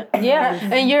worry about it.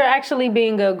 And you're actually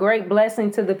being a great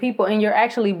blessing to the people, and you're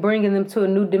actually bringing them to a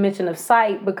new dimension of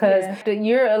sight because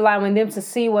you're allowing them to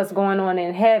see what's going on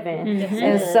in heaven.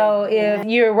 And so, if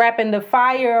you're wrapping the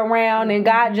fire around. And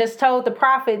God just told the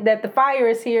prophet that the fire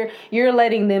is here. You're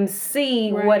letting them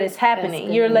see what is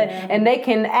happening. And they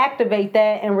can activate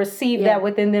that and receive that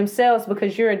within themselves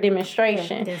because you're a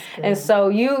demonstration. And so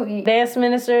you dance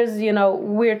ministers,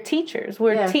 we're teachers.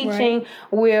 We're teaching.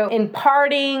 We're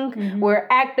imparting. We're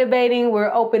activating.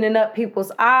 We're opening up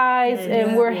people's eyes,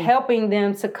 and we're helping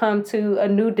them to come to a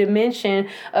new dimension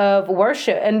of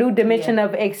worship, a new dimension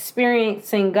of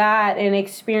experiencing God and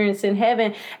experiencing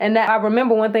heaven. And that I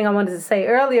remember one thing I wanted to say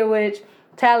earlier, which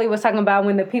Tally was talking about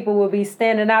when the people will be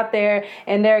standing out there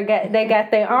and they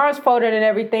got their arms folded and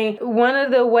everything. One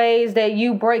of the ways that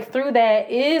you break through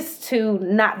that is to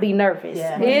not be nervous,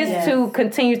 to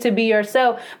continue to be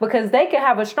yourself, because they can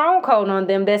have a stronghold on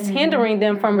them that's hindering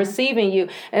them from receiving you.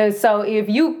 And so if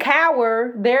you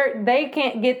cower, they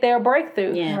can't get their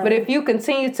breakthrough. But if you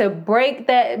continue to break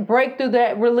through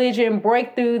that religion,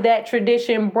 break through that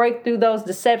tradition, break through those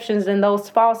deceptions and those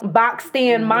false boxed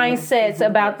in mindsets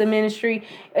about the ministry,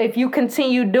 if you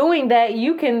continue doing that,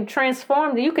 you can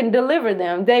transform them, you can deliver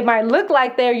them. They might look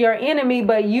like they're your enemy,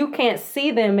 but you can't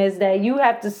see them as that. You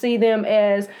have to see them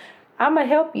as, I'm going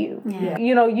to help you.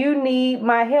 You need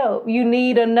my help. You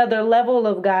need another level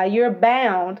of God. You're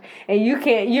bound and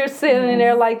you're sitting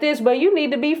there like this, but you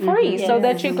need to be free so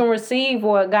that you can receive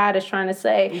what God is trying to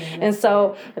say. And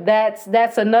so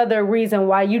that's another reason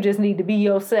why you just need to be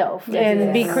yourself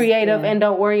and be creative and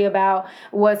don't worry about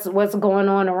what's going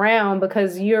on around,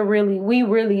 because we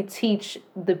really teach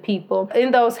the people in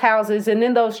those houses and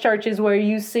in those churches where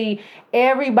you see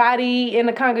everybody in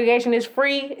the congregation is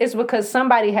free. It's because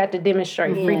somebody had to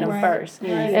demonstrate freedom first.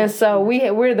 And so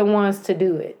we're the ones to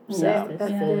do it. So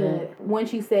that's good. When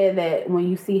she said that when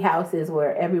you see houses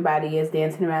where everybody is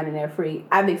dancing around and they're free,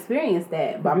 I've experienced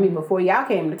that. But I mean, before y'all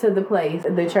came to the place,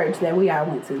 the church that we all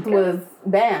went to was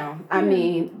bound. I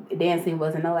mean, dancing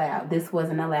wasn't allowed. This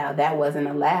wasn't allowed. That wasn't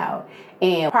allowed.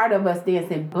 And part of us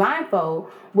dancing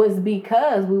blindfold was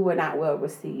because we were not well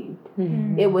received.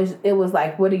 It was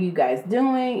like, what are you guys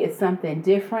doing? It's something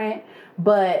different.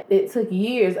 But it took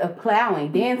years of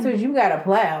plowing. Dancers, you got to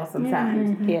plow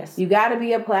sometimes. Yes. You got to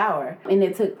be a plower. And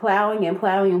it took plowing and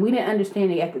plowing. And we didn't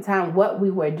understand it at the time what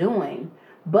we were doing.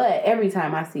 But every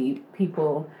time I see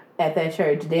people at that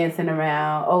church dancing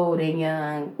around, old and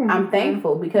young, I'm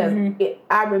thankful because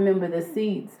I remember the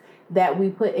seeds that we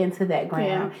put into that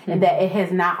ground and that it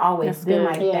has not always been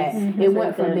like that. It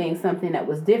went from being something that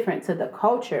was different to the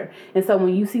culture. And so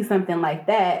when you see something like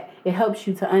that, it helps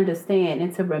you to understand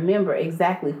and to remember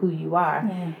exactly who you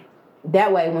are.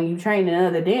 That way, when you train in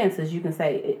other dances, you can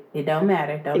say, it don't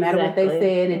matter. Don't matter what they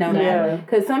said. It don't matter.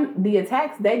 Because the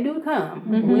attacks, they do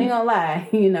come. We ain't gonna lie.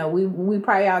 We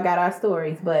probably all got our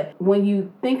stories. But when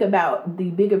you think about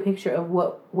the bigger picture of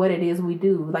what it is we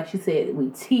do, like she said, we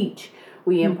teach,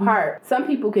 we impart. Some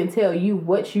people can tell you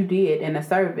what you did in a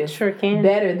service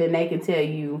better than they can tell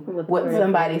you what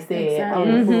somebody said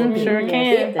on the pulpit.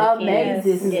 It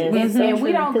amazes me. And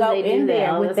we don't go in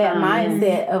there with that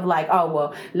mindset of like, oh,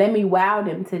 well, let me wow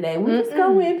them today. We just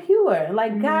go in pure.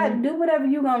 Like, God, do whatever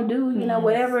you're going to do,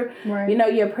 whatever,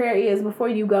 your prayer is before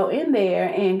you go in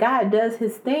there. And God does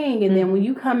his thing. And then when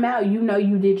you come out,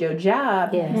 you did your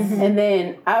job. And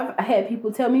then I've had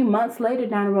people tell me months later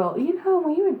down the road,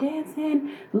 when you were dancing,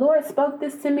 Lord spoke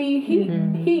this to me.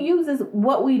 He uses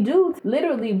what we do to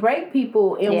literally break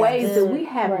people in ways that we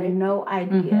have no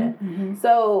idea.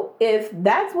 So if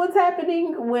that's what's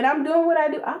happening when I'm doing what I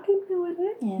do, I'll keep doing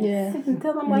it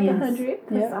until I'm like 100,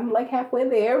 because I'm like halfway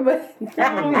there. But you got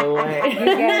time.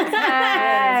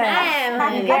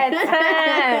 You got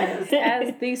time.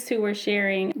 As these two were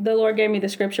sharing, the Lord gave me the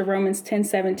scripture Romans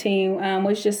 10:17,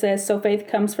 which just says, "So faith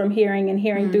comes from hearing, and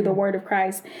hearing through the word of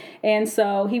Christ." And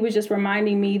so He was just reminding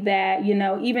reminding me that,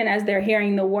 even as they're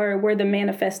hearing the word, we're the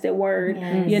manifested word,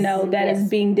 that is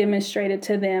being demonstrated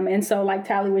to them. And so like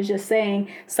Tally was just saying,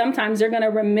 sometimes they're going to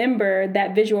remember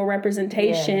that visual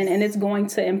representation and it's going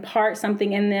to impart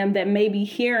something in them that maybe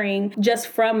hearing just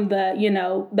from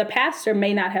the pastor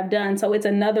may not have done. So it's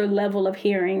another level of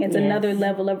hearing. It's another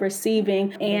level of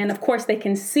receiving. And of course they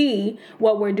can see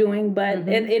what we're doing, but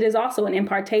it is also an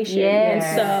impartation. Yes.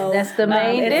 And so that's the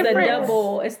main difference.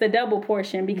 It's the double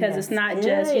portion, because it's not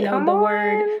just, the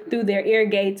word through their ear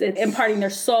gates. It's imparting their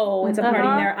soul. It's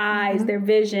imparting their eyes, their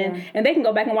vision. And they can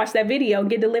go back and watch that video and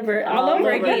get delivered all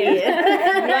over again.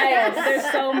 Like,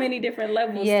 there's so many different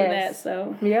levels to that.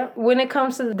 So when it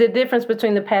comes to the difference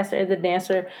between the pastor and the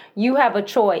dancer, you have a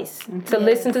choice to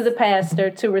listen to the pastor,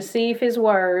 to receive his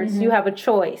words. You have a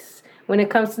choice. When it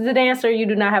comes to the dancer, you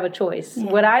do not have a choice.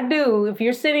 What I do, if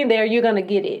you're sitting there, you're going to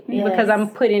get it because I'm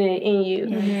putting it in you.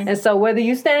 And so whether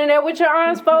you're standing there with your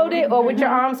arms folded or with your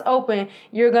arms open,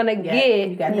 you're going to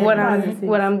get what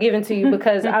I'm giving to you,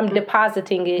 because I'm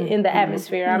depositing it in the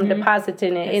atmosphere. I'm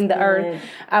depositing it in the earth.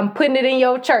 I'm putting it in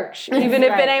your church. Even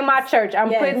if it ain't my church,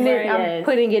 I'm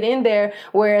putting it in there.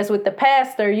 Whereas with the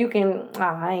pastor, you can,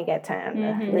 I ain't got time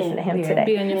to listen to him today.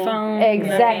 Be on your phone.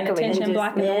 Exactly. Paying attention,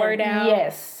 blocking the word out.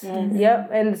 Yes. Yep.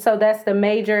 And so that's the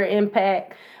major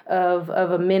impact of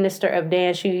a minister of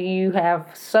dance. You have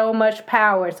so much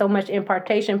power, so much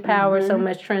impartation power, so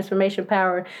much transformation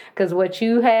power, because what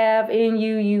you have in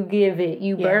you, you give it,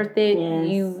 you birth it,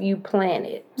 you plant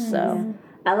it. So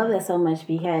I love that so much,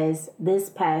 because this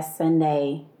past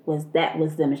Sunday was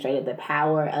demonstrated. The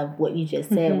power of what you just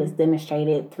said was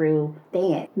demonstrated through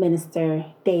dance. Minister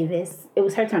Davis, it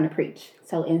was her turn to preach.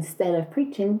 So instead of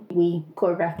preaching, we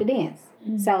choreographed a dance.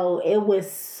 So it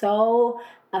was so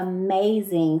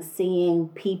amazing seeing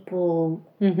people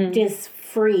just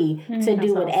free to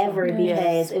do whatever,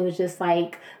 because it was just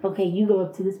like, okay, you go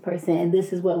up to this person and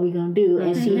this is what we're going to do.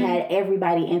 And she had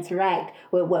everybody interact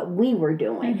with what we were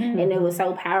doing. And it was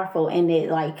so powerful. And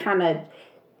it like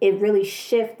it really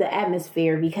shifted the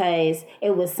atmosphere, because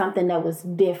it was something that was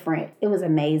different. It was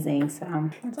amazing. So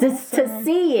just to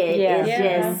see it is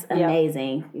just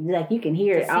amazing. Like you can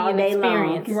hear it all day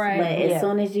long. Right. But as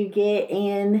soon as you get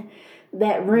in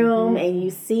that room and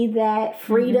you see that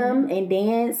freedom and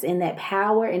dance and that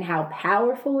power and how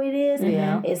powerful it is,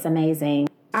 it's amazing.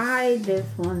 I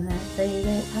just want to say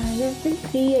that I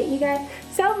appreciate you guys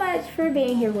so much for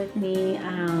being here with me.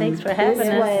 Thanks for having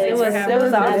us. It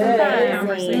was awesome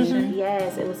conversation.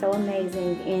 Yes, it was so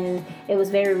amazing, and it was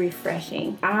very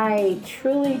refreshing. I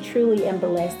truly, truly am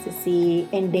blessed to see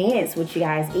and dance with you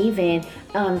guys, even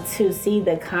to see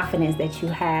the confidence that you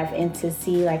have, and to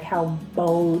see like how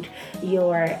bold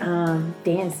your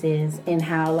dance is, and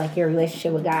how like your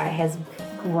relationship with God has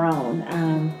grown.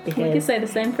 Because we can say the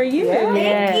same for you.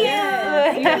 Thank you.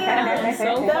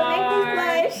 So far,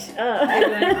 you're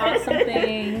doing awesome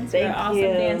things. You're an awesome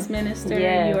dance minister.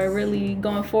 You are really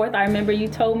going forth. I remember you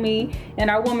told me in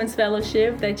our women's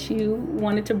fellowship that you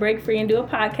wanted to break free and do a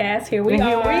podcast. Here we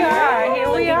are.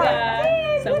 Here we are.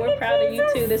 So we're proud of you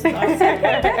too. This is awesome.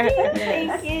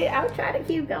 Thank you. I'll try to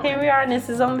keep going. Here we are, and this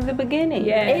is only the beginning.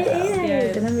 It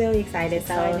is. And I'm really excited.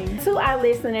 So to our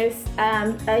listeners,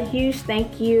 a huge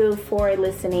thank you for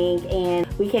listening, and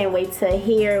we can't wait to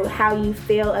hear how you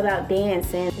feel about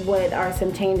dance and what are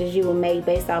some changes you will make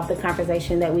based off the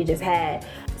conversation that we just had.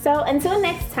 So until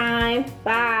next time,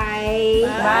 bye.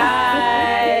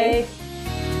 Bye.